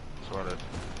exception, feel me? That's what I did.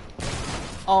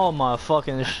 Oh my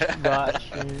fucking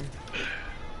gosh.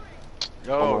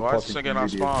 Yo, why is this nigga not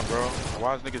spawn, bro?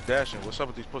 Why is niggas dashing? What's up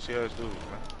with these pussy ass dudes,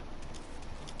 man?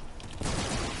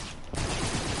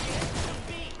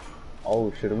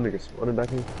 Oh shit, them niggas running back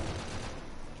here.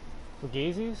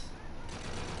 Fugazis?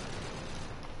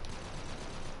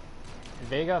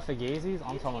 Vega Fugazis?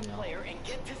 I'm telling you. Player and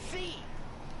get to see.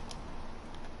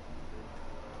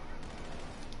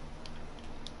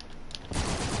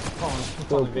 I'm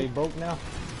calling Big Boat now.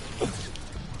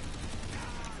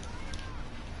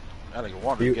 That nigga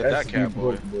wanted to get that cat,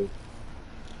 boy.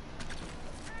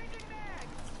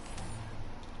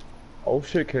 Oh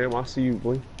shit, Cam, I see you,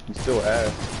 boy. You still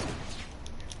ass.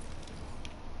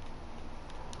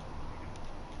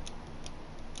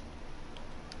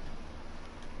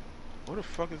 Where the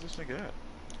fuck is this nigga at?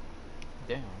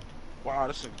 Damn. Wow,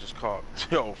 this nigga just caught,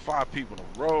 yo, 5 people in a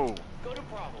row. Go to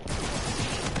Bravo.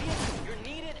 You're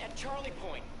needed at Charlie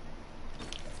Point.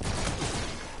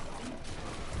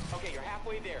 Okay, you're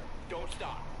halfway there. Don't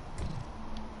stop.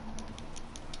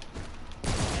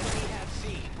 Enemy has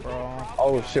C. Bro.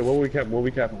 Oh shit, what we capping?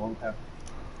 Damn,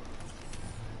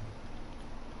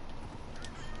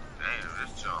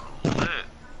 this junk lit.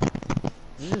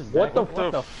 What the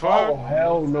fuck? Oh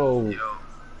hell no.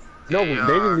 Yo, No,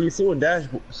 they didn't leave someone dash.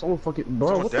 Someone fucking bro.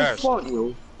 Someone What dashed. the fuck,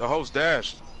 yo? The host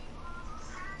dashed.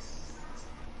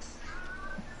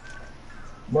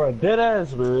 Bro, dead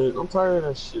ass, man. I'm tired of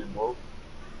that shit, bro.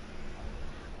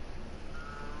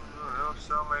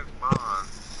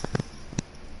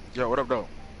 Yo, what up, though?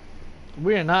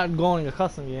 We are not going a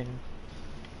custom game.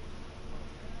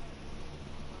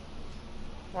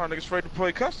 Why niggas afraid to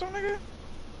play custom, nigga?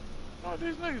 Oh,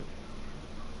 these niggas.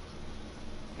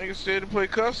 Niggas scared to play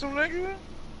custom, nigga?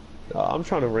 I'm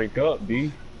trying to rank up,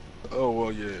 B. Oh,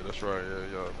 well, yeah, that's right.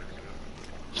 Yeah, y'all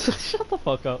niggas. Shut the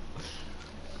fuck up.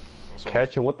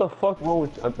 Catching, what the fuck wrong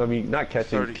with? I mean, not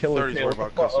catching, 30, killing. 30's worried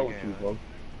about custom you, game. bro?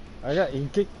 I got you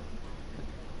kicked.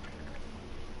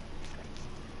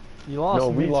 You lost. No,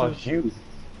 we me lost too. you.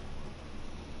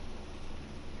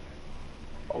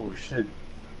 Oh shit.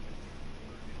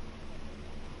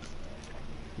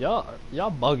 Y'all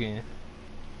bugging.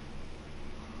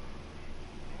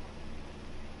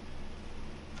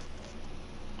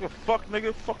 The fuck,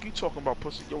 nigga? Fuck you talking about,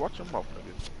 pussy? Yo, watch your mouth,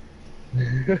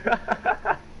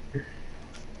 nigga.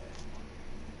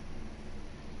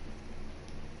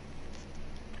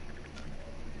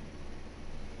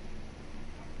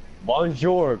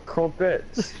 Bonjour,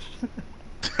 crumpets.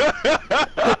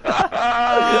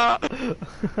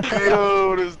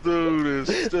 Yo, this dude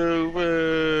is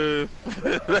stupid.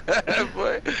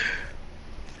 Boy.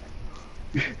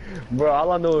 Bro,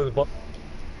 all I know is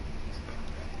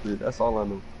dude, that's all I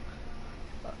know.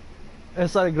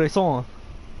 Essa é Grayson.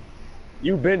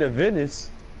 You been to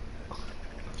Venice?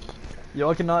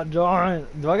 Yo, I cannot join.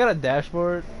 Do I got a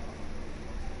dashboard?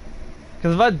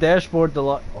 Cause if I dashboard the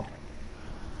lot.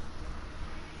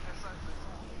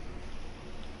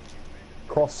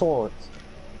 Croissants.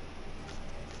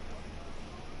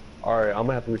 Alright, I'm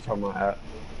gonna have to restart my app.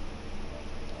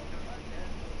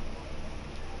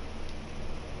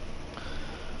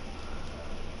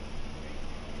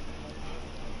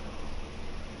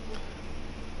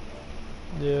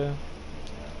 Yeah.